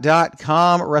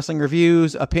TheChairShot.com. Wrestling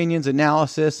reviews, opinions,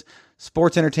 analysis,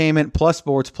 sports entertainment, plus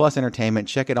sports, plus entertainment.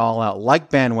 Check it all out. Like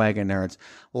Bandwagon Nerds,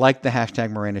 like the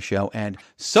 #Miranda Show, and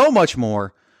so much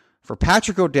more. For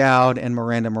Patrick O'Dowd and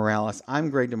Miranda Morales, I'm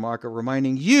Greg DeMarco,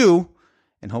 reminding you,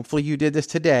 and hopefully you did this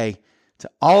today, to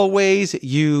always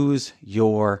use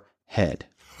your head.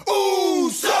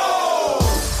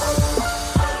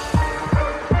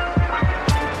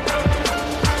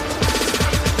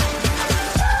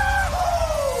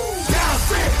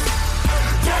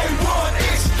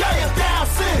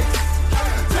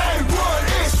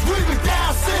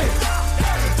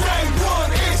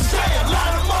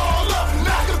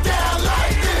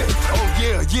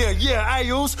 Yeah,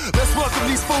 Ayus. Let's welcome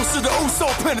these fools to the Uso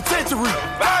Penitentiary.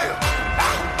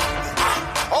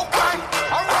 Okay,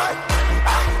 all right.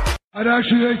 I'd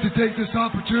actually like to take this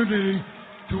opportunity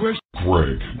to wish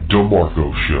Greg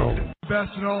DeMarco Show. the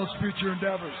best in all his future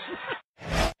endeavors.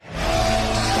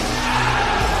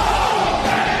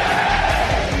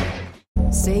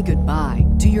 Say goodbye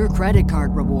to your credit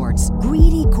card rewards.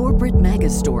 Greedy corporate mega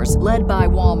stores, led by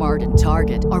Walmart and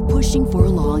Target, are pushing for a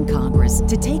law in Congress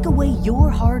to take away your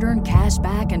hard-earned cash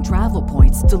back and travel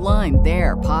points to line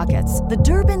their pockets. The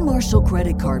Durbin-Marshall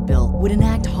credit card bill would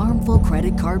enact harmful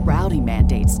credit card routing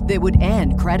mandates that would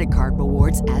end credit card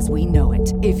rewards as we know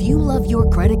it. If you love your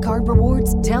credit card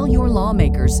rewards, tell your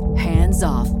lawmakers, hands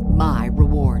off my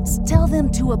rewards. Tell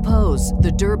them to oppose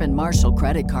the Durbin-Marshall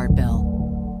credit card bill.